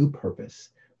find a new purpose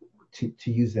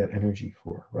to use that energy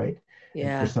for, right? And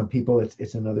for Yeah. some people,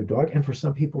 it's another dog, and for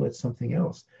some people, it's something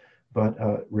else. But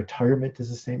retirement is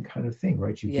the same kind of thing,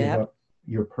 right? You give Yeah. up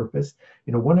your purpose.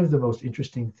 One of the most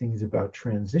interesting things about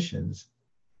transitions,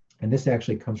 and this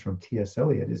actually comes from T.S.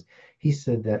 Eliot, is he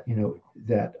said that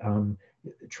that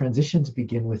transitions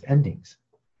begin with endings,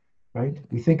 right?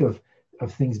 We think of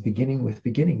things beginning with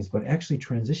beginnings, but actually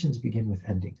transitions begin with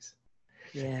endings.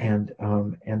 Yeah.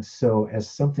 And so as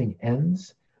something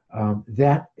ends,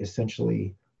 that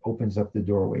essentially opens up the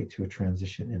doorway to a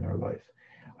transition in our life.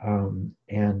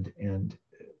 And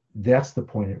that's the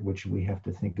point at which we have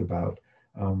to think about,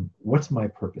 what's my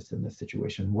purpose in this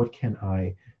situation? What can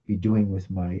I be doing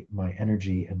with my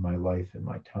energy and my life and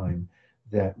my time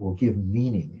that will give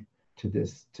meaning to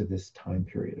this time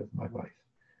period of my life?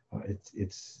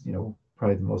 It's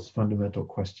probably the most fundamental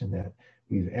question that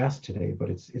we've asked today, but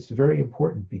it's very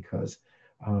important, because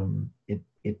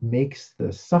it makes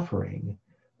the suffering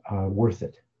worth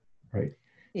it, right?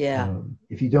 Yeah.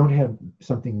 If you don't have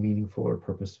something meaningful or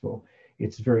purposeful,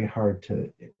 it's very hard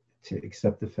to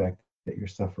accept the fact that you're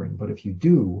suffering. But if you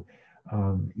do,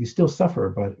 you still suffer,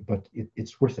 but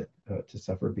it's worth it to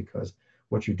suffer, because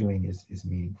what you're doing is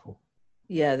meaningful.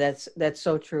 Yeah, that's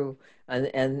so true.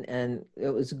 And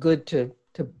it was good to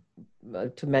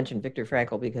mention Viktor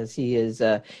Frankl, because he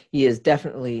is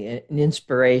definitely an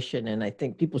inspiration, and I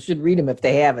think people should read him if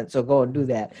they haven't. So go and do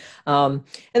that. And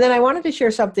then I wanted to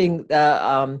share something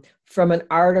from an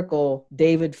article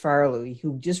David Farley,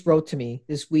 who just wrote to me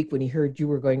this week when he heard you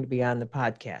were going to be on the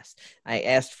podcast. I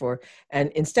asked for, and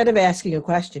instead of asking a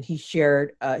question, he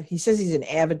shared. He says he's an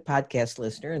avid podcast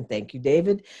listener, and thank you,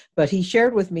 David. But he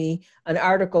shared with me an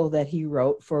article that he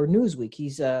wrote for Newsweek.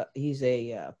 He's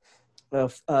a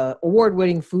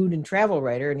award-winning food and travel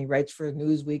writer, and he writes for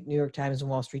Newsweek, New York Times, and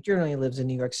Wall Street Journal. He lives in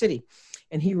New York City.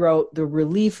 And he wrote, "The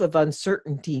relief of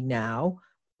uncertainty now,"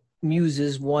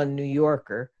 muses one New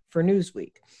Yorker for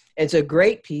Newsweek. It's a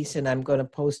great piece, and I'm going to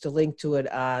post a link to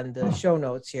it on the show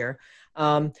notes here.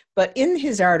 But in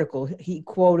his article, he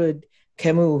quoted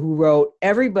Camus, who wrote,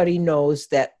 "Everybody knows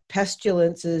that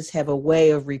pestilences have a way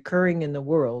of recurring in the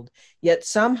world, yet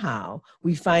somehow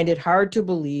we find it hard to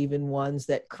believe in ones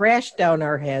that crash down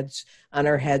on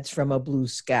our heads from a blue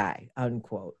sky,"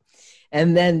 unquote.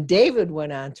 And then David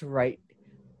went on to write,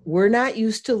 "We're not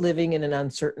used to living in an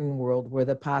uncertain world where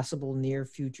the possible near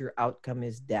future outcome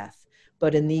is death.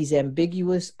 But in these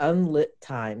ambiguous, unlit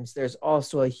times, there's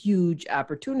also a huge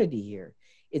opportunity here.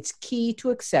 It's key to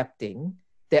accepting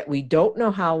that we don't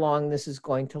know how long this is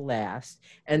going to last,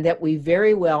 and that we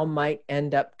very well might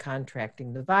end up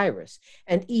contracting the virus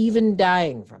and even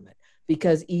dying from it,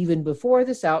 because even before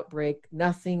this outbreak,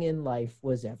 nothing in life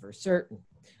was ever certain.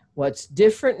 What's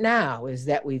different now is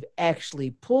that we've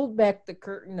actually pulled back the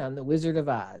curtain on the Wizard of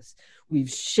Oz. We've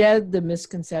shed the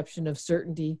misconception of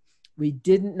certainty. We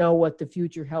didn't know what the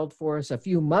future held for us a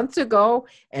few months ago,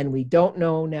 and we don't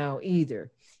know now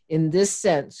either. In this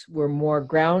sense, we're more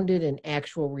grounded in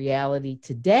actual reality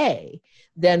today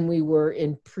than we were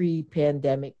in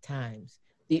pre-pandemic times.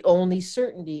 The only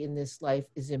certainty in this life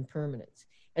is impermanence."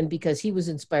 And because he was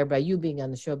inspired by you being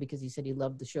on the show, because he said he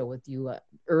loved the show with you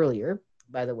earlier,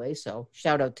 by the way, so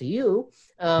shout out to you.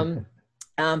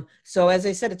 So as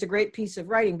I said, it's a great piece of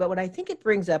writing, but what I think it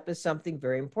brings up is something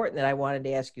very important that I wanted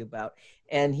to ask you about.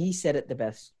 And he said it the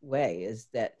best way, is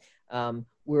that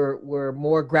we're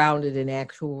more grounded in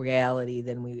actual reality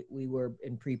than we were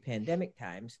in pre-pandemic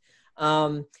times.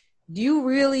 Do you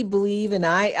really believe, and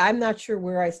I'm not sure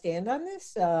where I stand on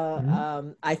this.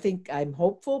 I think I'm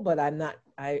hopeful, but I'm not,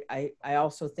 I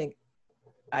also think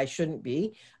I shouldn't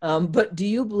be. But do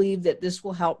you believe that this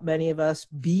will help many of us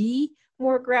be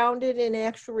more grounded in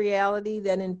actual reality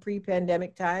than in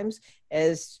pre-pandemic times,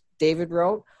 as David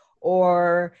wrote?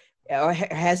 Or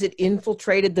has it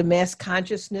infiltrated the mass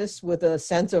consciousness with a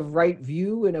sense of right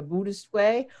view in a Buddhist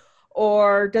way?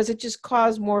 Or does it just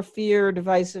cause more fear,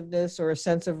 divisiveness, or a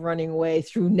sense of running away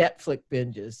through Netflix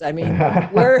binges? I mean,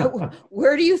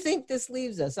 where do you think this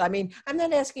leaves us? I mean, I'm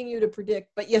not asking you to predict,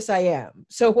 but yes, I am.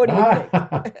 So what do you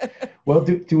think? Well,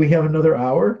 do we have another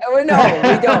hour? Oh, no,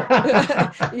 we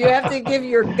don't. You have to give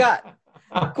your gut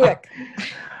quick.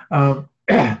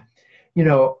 You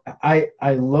know,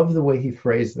 I love the way he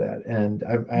phrased that, and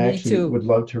I actually would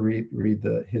love to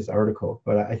read his article.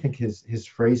 But I think his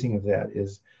phrasing of that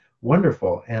is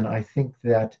wonderful, and I think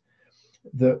that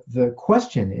the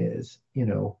question is, you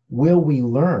know, will we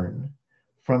learn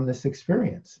from this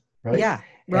experience, right? Yeah,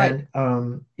 right.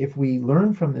 And if we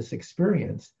learn from this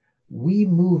experience, we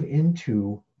move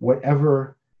into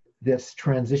whatever this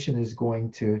transition is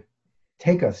going to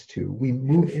take us to. We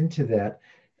move into that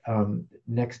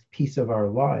next piece of our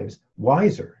lives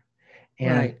wiser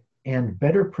and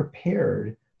better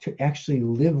prepared to actually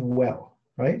live well,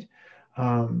 right?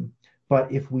 But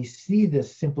if we see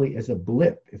this simply as a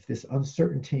blip, if this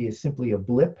uncertainty is simply a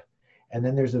blip, and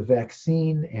then there's a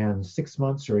vaccine, and 6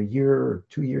 months or a year or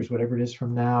 2 years, whatever it is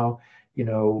from now, you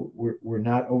know, we're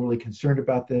not overly concerned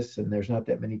about this, and there's not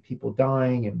that many people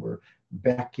dying, and we're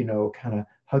back, you know, kind of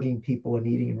hugging people and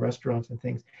eating in restaurants and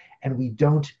things, and we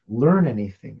don't learn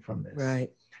anything from this,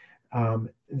 right?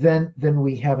 Then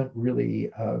we haven't really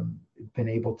been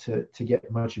able to get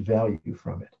much value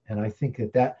from it. And I think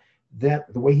that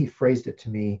the way he phrased it to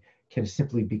me can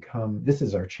simply become, this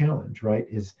is our challenge, right?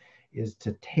 Is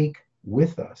to take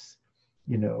with us,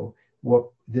 you know, what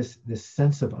this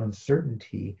sense of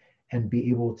uncertainty, and be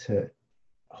able to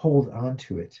hold on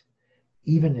to it,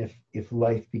 even if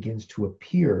life begins to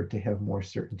appear to have more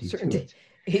certainty to it.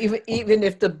 Even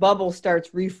if the bubble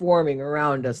starts reforming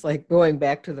around us, like going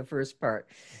back to the first part.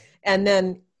 And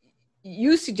then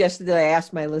you suggested that I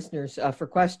ask my listeners for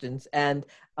questions. And,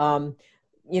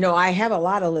 you know, I have a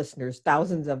lot of listeners,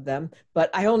 thousands of them, but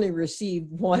I only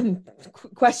received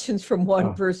questions from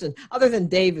one person, other than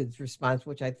David's response,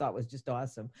 which I thought was just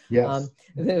awesome. Yes.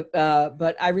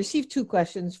 But I received 2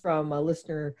 questions from a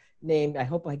listener named, I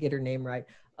hope I get her name right,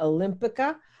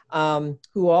 Olympica,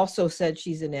 who also said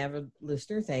she's an avid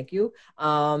listener. Thank you.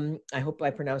 I hope I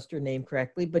pronounced her name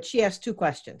correctly, but she asked 2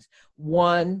 questions.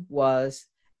 One was,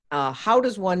 how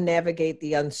does one navigate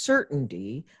the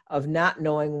uncertainty of not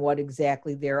knowing what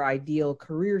exactly their ideal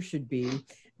career should be?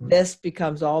 This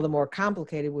becomes all the more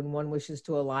complicated when one wishes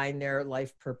to align their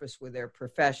life purpose with their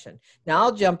profession. Now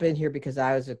I'll jump in here because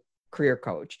I was a career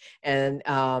coach and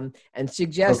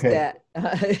suggest that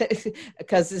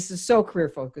because this is so career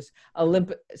focused,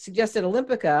 suggested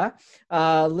Olympica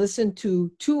listen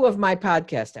to 2 of my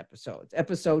podcast episodes.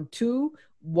 Episode 2,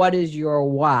 What is Your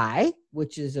Why?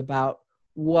 Which is about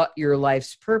what your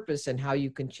life's purpose and how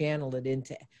you can channel it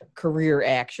into career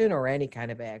action or any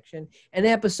kind of action. And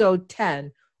episode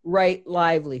 10, right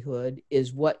livelihood,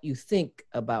 is what you think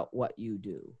about what you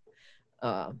do,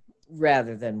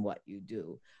 rather than what you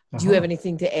do. Do you have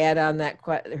anything to add on that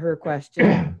her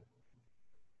question?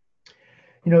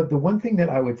 The one thing that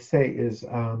I would say is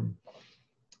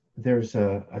there's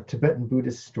a Tibetan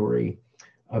Buddhist story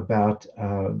about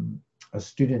a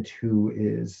student who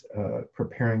is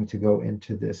preparing to go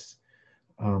into this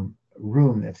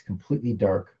room that's completely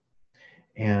dark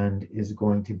and is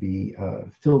going to be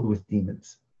filled with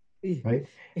demons, right?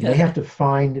 And they have to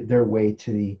find their way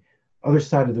to the other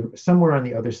side of somewhere on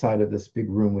the other side of this big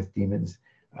room with demons.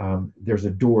 There's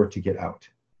a door to get out,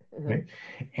 right?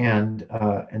 And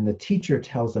the teacher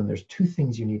tells them there's two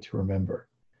things you need to remember.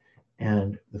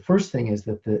 And the first thing is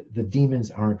that the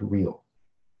demons aren't real,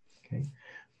 okay?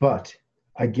 But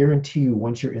I guarantee you,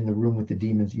 once you're in the room with the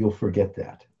demons, you'll forget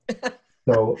that.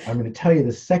 So I'm going to tell you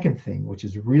the second thing, which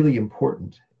is really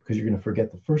important because you're going to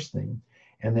forget the first thing,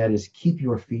 and that is keep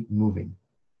your feet moving.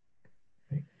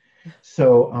 Okay?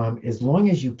 So as long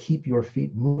as you keep your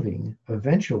feet moving,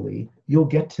 eventually you'll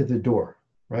get to the door,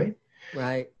 right?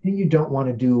 Right. The thing you don't want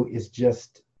to do is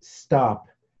just stop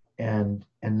and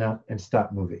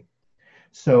stop moving.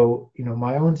 So,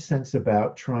 my own sense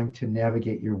about trying to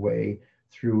navigate your way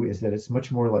through is that it's much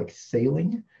more like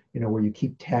sailing, where you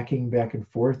keep tacking back and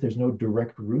forth. There's no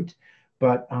direct route,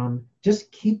 but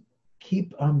just keep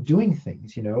doing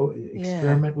things,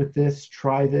 experiment with this,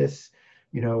 try this,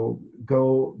 go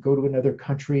to another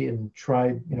country and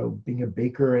try, being a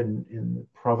baker in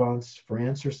Provence,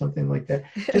 France, or something like that.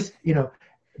 Just,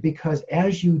 because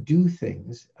as you do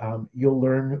things, you'll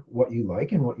learn what you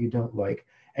like and what you don't like.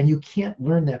 And you can't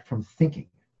learn that from thinking,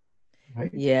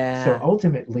 right? Yeah. So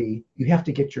ultimately, you have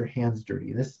to get your hands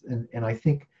dirty. And I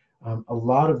think a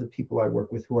lot of the people I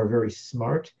work with who are very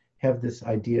smart have this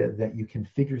idea that you can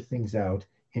figure things out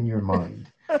in your mind.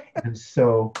 And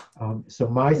so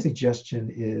my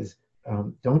suggestion is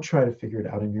don't try to figure it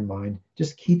out in your mind.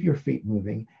 Just keep your feet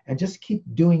moving and just keep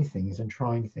doing things and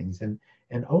trying things.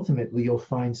 And ultimately, you'll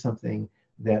find something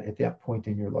that at that point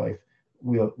in your life,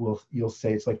 you'll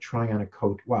say it's like trying on a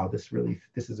coat. Wow, this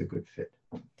is a good fit.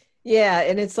 Yeah.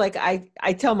 And it's like,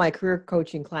 I tell my career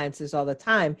coaching clients this all the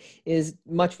time, is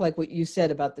much like what you said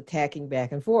about the tacking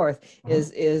back and forth,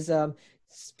 is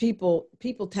people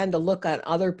tend to look at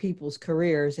other people's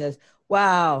careers as,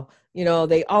 wow,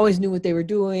 they always knew what they were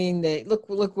doing. They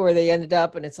look where they ended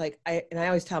up. And it's like, I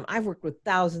always tell them, I've worked with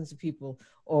thousands of people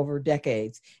over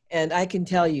decades. And I can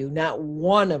tell you not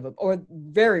one of them, or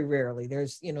very rarely,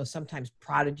 there's, sometimes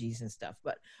prodigies and stuff,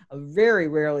 but very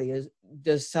rarely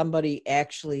does somebody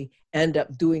actually end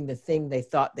up doing the thing they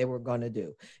thought they were going to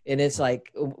do. And it's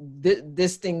like,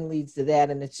 this thing leads to that.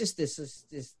 And it's just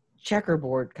this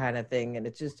checkerboard kind of thing, and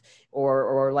it's just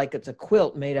or like it's a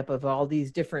quilt made up of all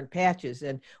these different patches.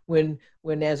 And when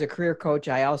as a career coach,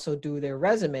 I also do their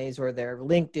resumes or their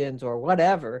LinkedIn's or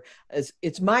whatever,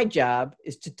 it's my job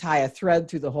is to tie a thread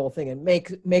through the whole thing and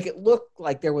make it look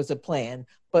like there was a plan.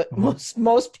 But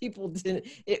most people didn't.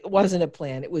 It wasn't a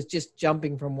plan. It was just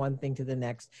jumping from one thing to the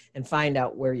next and find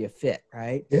out where you fit,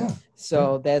 right? Yeah.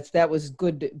 So that was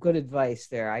good advice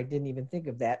there. I didn't even think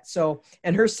of that. So,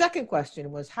 and her second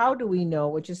question was, how do we know,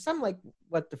 which is something like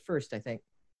what the first, I think,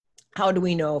 how do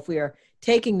we know if we are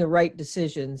taking the right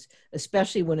decisions,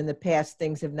 especially when in the past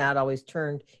things have not always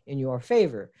turned in your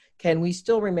favor? Can we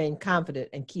still remain confident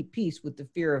and keep peace with the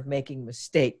fear of making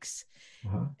mistakes?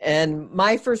 And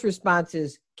my first response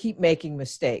is keep making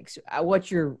mistakes. What's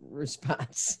your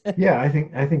response? Yeah, I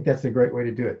think that's a great way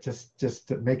to do it. Just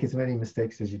to make as many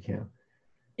mistakes as you can.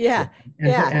 Yeah.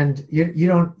 And you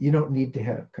don't need to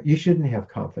have, you shouldn't have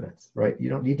confidence, right? You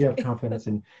don't need to have confidence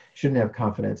and shouldn't have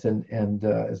confidence. And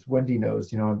as Wendy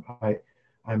knows,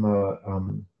 I'm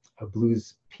a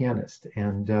blues pianist,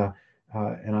 and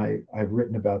I've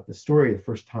written about the story the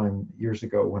first time years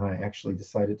ago when I actually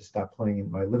decided to stop playing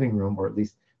in my living room, or at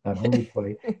least not only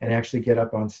play, and actually get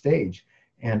up on stage.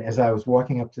 And as I was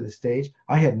walking up to the stage,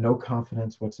 I had no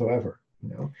confidence whatsoever.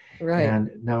 Right.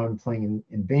 And now I'm playing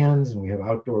in bands, and we have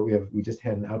outdoor. We just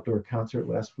had an outdoor concert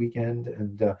last weekend,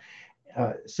 and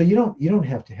so you don't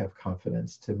have to have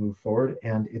confidence to move forward,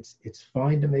 and it's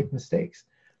fine to make mistakes.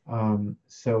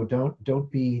 So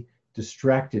don't be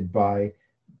distracted by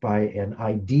an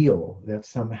ideal that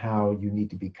somehow you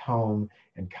need to be calm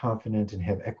and confident and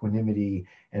have equanimity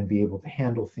and be able to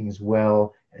handle things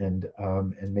well and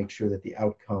make sure that the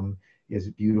outcome is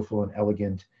beautiful and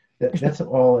elegant. That's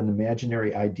all an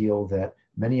imaginary ideal that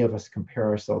many of us compare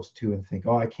ourselves to and think,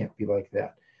 oh, I can't be like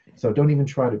that. So don't even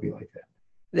try to be like that.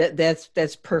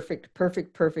 That's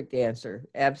perfect answer.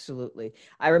 Absolutely.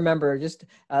 I remember just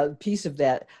a piece of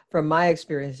that from my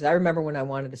experience. I remember when I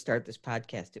wanted to start this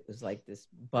podcast, it was like this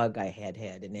bug I had,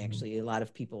 and Mhm. actually a lot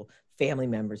of people, family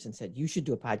members, and said, "You should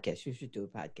do a podcast. You should do a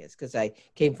podcast," because I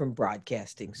came from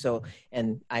broadcasting. So,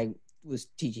 and I was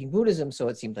teaching Buddhism, so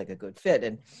it seemed like a good fit.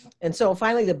 And so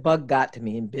finally the bug got to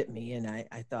me and bit me, and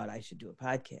I thought I should do a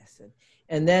podcast.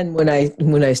 And then when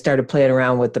I started playing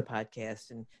around with the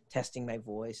podcast and testing my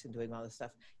voice and doing all this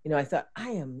stuff, I thought I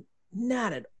am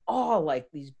not at all like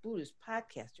these Buddhist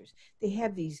podcasters. They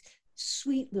have these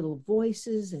sweet little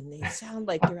voices and they sound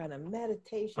like they're on a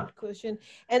meditation cushion.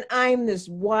 And I'm this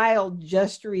wild,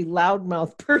 gestury,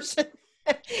 loudmouth person.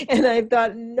 And I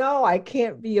thought, no, I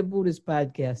can't be a Buddhist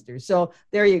podcaster. So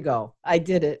there you go. I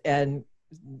did it. And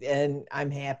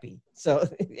I'm happy. So,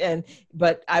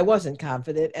 but I wasn't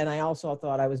confident, and I also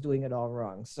thought I was doing it all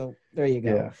wrong. So there you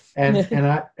go.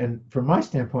 Yeah, and from my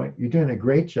standpoint, you're doing a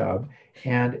great job,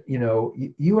 and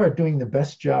you are doing the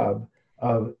best job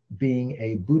of being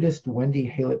a Buddhist Wendy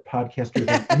Hallett podcaster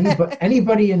than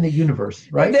anybody in the universe,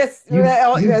 right? You've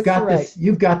That's got right. this.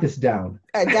 You've got this down.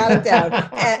 I got it down,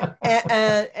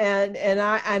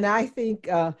 and I think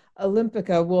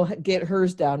Olympica will get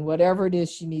hers down, whatever it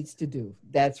is she needs to do.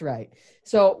 That's right.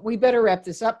 So we better wrap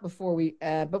this up before we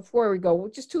go.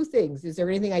 Just two things. Is there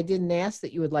anything I didn't ask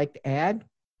that you would like to add?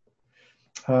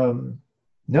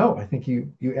 No, I think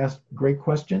you asked great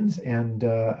questions, and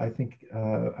I think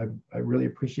I really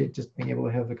appreciate just being able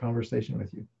to have the conversation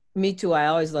with you. Me too. I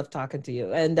always love talking to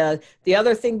you. And the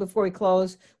other thing before we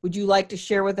close, would you like to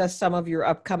share with us some of your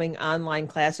upcoming online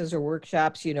classes or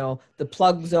workshops? The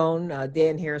plug zone.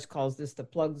 Dan Harris calls this the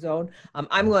plug zone.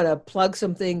 I'm going to plug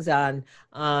some things on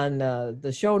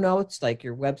the show notes, like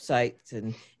your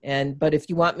websites, but if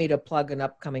you want me to plug an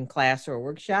upcoming class or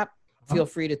workshop, feel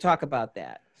free to talk about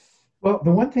that. Well,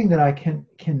 the one thing that I can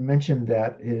mention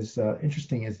that is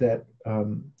interesting is that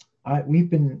we've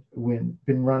been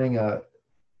running a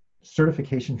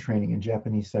certification training in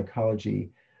Japanese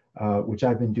psychology, which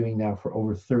I've been doing now for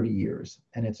over 30 years.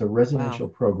 And it's a residential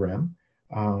Wow. program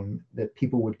that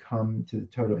people would come to the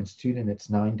Toto Institute, and it's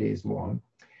 9 days long.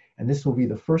 And this will be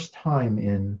the first time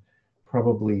in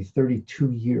probably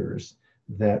 32 years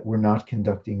that we're not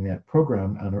conducting that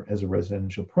program as a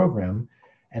residential program.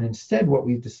 And instead, what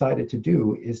we've decided to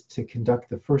do is to conduct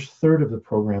the first third of the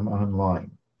program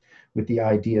online, with the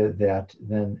idea that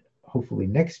then hopefully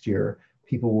next year,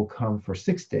 people will come for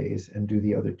 6 days and do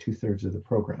the other 2/3 of the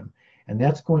program. And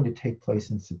that's going to take place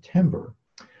in September.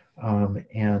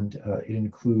 And it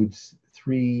includes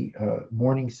 3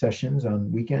 morning sessions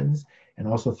on weekends and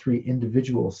also 3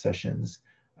 individual sessions,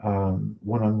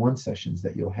 one-on-one sessions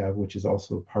that you'll have, which is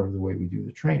also part of the way we do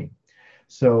the training.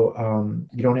 So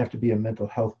you don't have to be a mental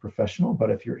health professional, but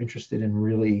if you're interested in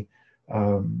really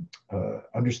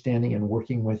understanding and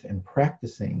working with and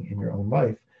practicing in your own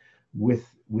life with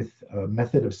a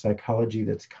method of psychology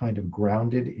that's kind of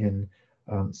grounded in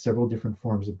several different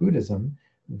forms of Buddhism,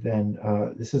 then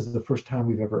this is the first time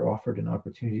we've ever offered an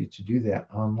opportunity to do that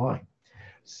online.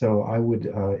 So I would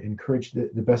encourage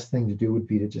the best thing to do would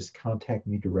be to just contact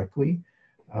me directly.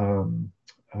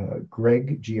 Gregg, Gregg,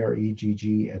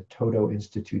 at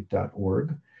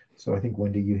totoinstitute.org. So I think,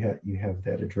 Wendy, you have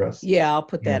that address. Yeah, I'll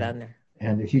put that And, on there.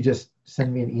 and if you just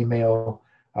send me an email,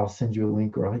 I'll send you a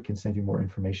link, or I can send you more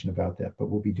information about that. But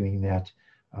we'll be doing that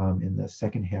in the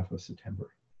second half of September.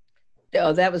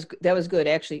 Oh, that was good.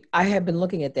 Actually, I have been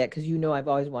looking at that because I've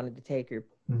always wanted to take her.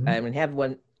 Mm-hmm. I mean, have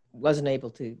one, wasn't able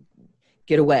to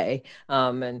get away.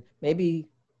 And maybe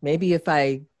if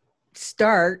I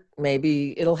start,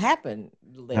 maybe it'll happen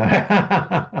later.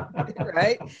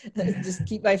 Right? Just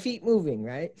keep my feet moving,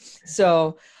 right?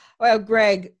 So, well,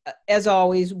 Gregg, as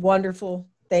always, wonderful.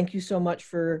 Thank you so much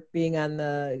for being on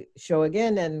the show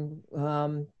again. And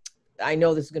I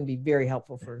know this is going to be very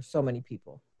helpful for so many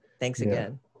people. Thanks Yeah.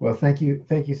 again. Well, thank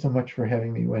you so much for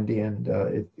having me, Wendy. And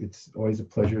it's always a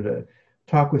pleasure to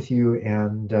talk with you.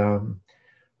 And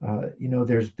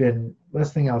there's been,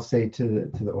 last thing I'll say to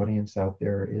the audience out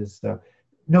there is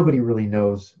nobody really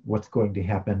knows what's going to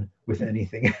happen with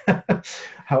anything.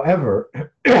 However,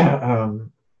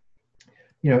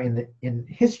 in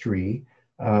history,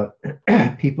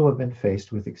 people have been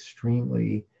faced with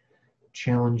extremely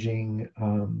challenging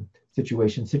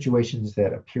situations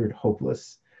that appeared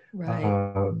hopeless.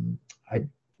 Right.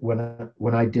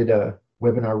 When I did a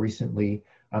webinar recently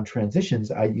on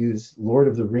transitions, I use Lord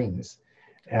of the Rings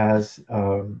as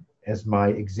my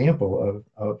example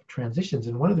of transitions.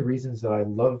 And one of the reasons that I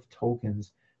love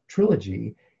Tolkien's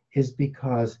trilogy is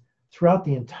because throughout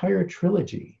the entire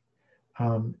trilogy,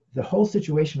 the whole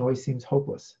situation always seems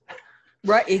hopeless.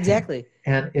 Right, exactly.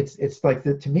 And it's like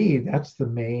to me, that's the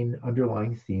main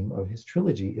underlying theme of his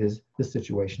trilogy is the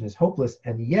situation is hopeless,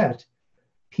 and yet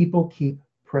people keep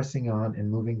pressing on and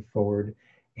moving forward.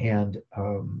 And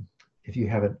if you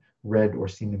haven't read or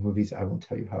seen the movies, I won't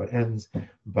tell you how it ends,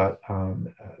 but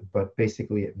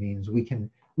basically it means we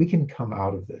can come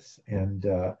out of this. And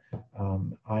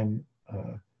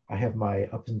I have my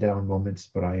up and down moments,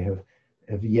 but I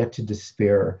have yet to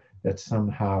despair that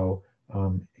somehow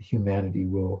humanity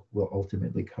will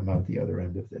ultimately come out the other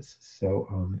end of this.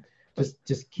 So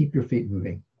just keep your feet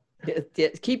moving.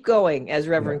 Keep going, as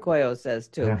Yeah. Reverend Koyo says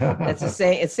too. That's the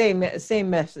same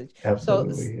message. So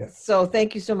Absolutely. Yeah. so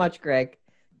thank you so much, Greg.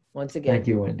 Once again. Thank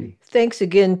you, Wendy. Thanks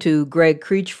again to Gregg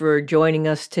Krech for joining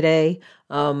us today.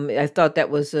 I thought that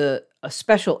was a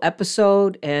special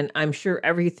episode, and I'm sure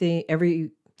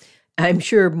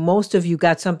most of you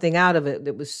got something out of it.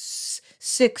 There was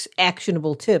 6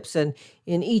 actionable tips, and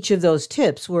in each of those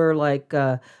tips were like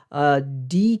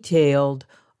detailed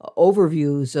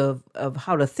overviews of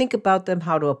how to think about them,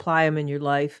 how to apply them in your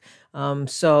life.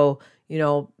 So,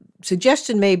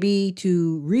 suggestion may be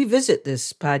to revisit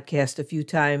this podcast a few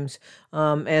times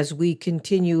as we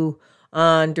continue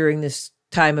on during this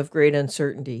time of great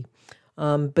uncertainty.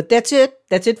 But that's it.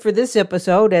 That's it for this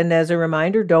episode. And as a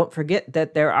reminder, don't forget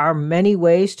that there are many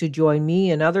ways to join me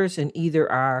and others in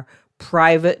either our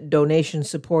private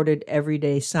donation-supported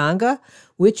Everyday Sangha,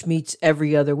 which meets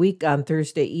every other week on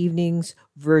Thursday evenings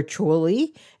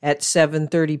virtually at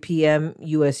 7:30 p.m.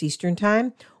 U.S. Eastern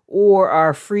Time, or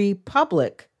our free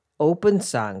public Open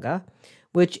Sangha,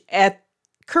 which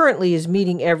currently is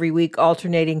meeting every week,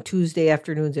 alternating Tuesday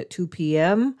afternoons at 2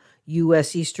 p.m.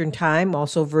 U.S. Eastern Time,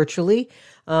 also virtually,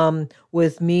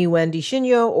 with me, Wendy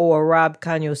Shinyo, or Rob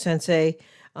Kanyo Sensei,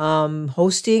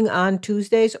 hosting on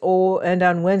Tuesdays and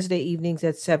on Wednesday evenings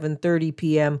at 7:30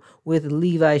 p.m. with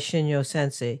Levi Shinyo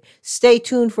Sensei. Stay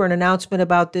tuned for an announcement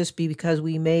about this because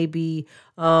we may be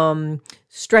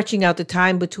stretching out the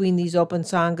time between these open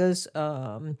sanghas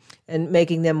and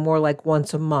making them more like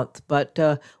once a month. But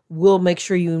we'll make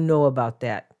sure you know about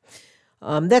that.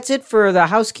 That's it for the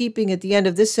housekeeping at the end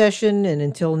of this session. And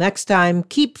until next time,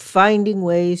 keep finding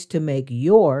ways to make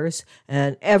yours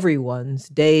and everyone's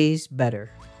days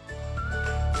better.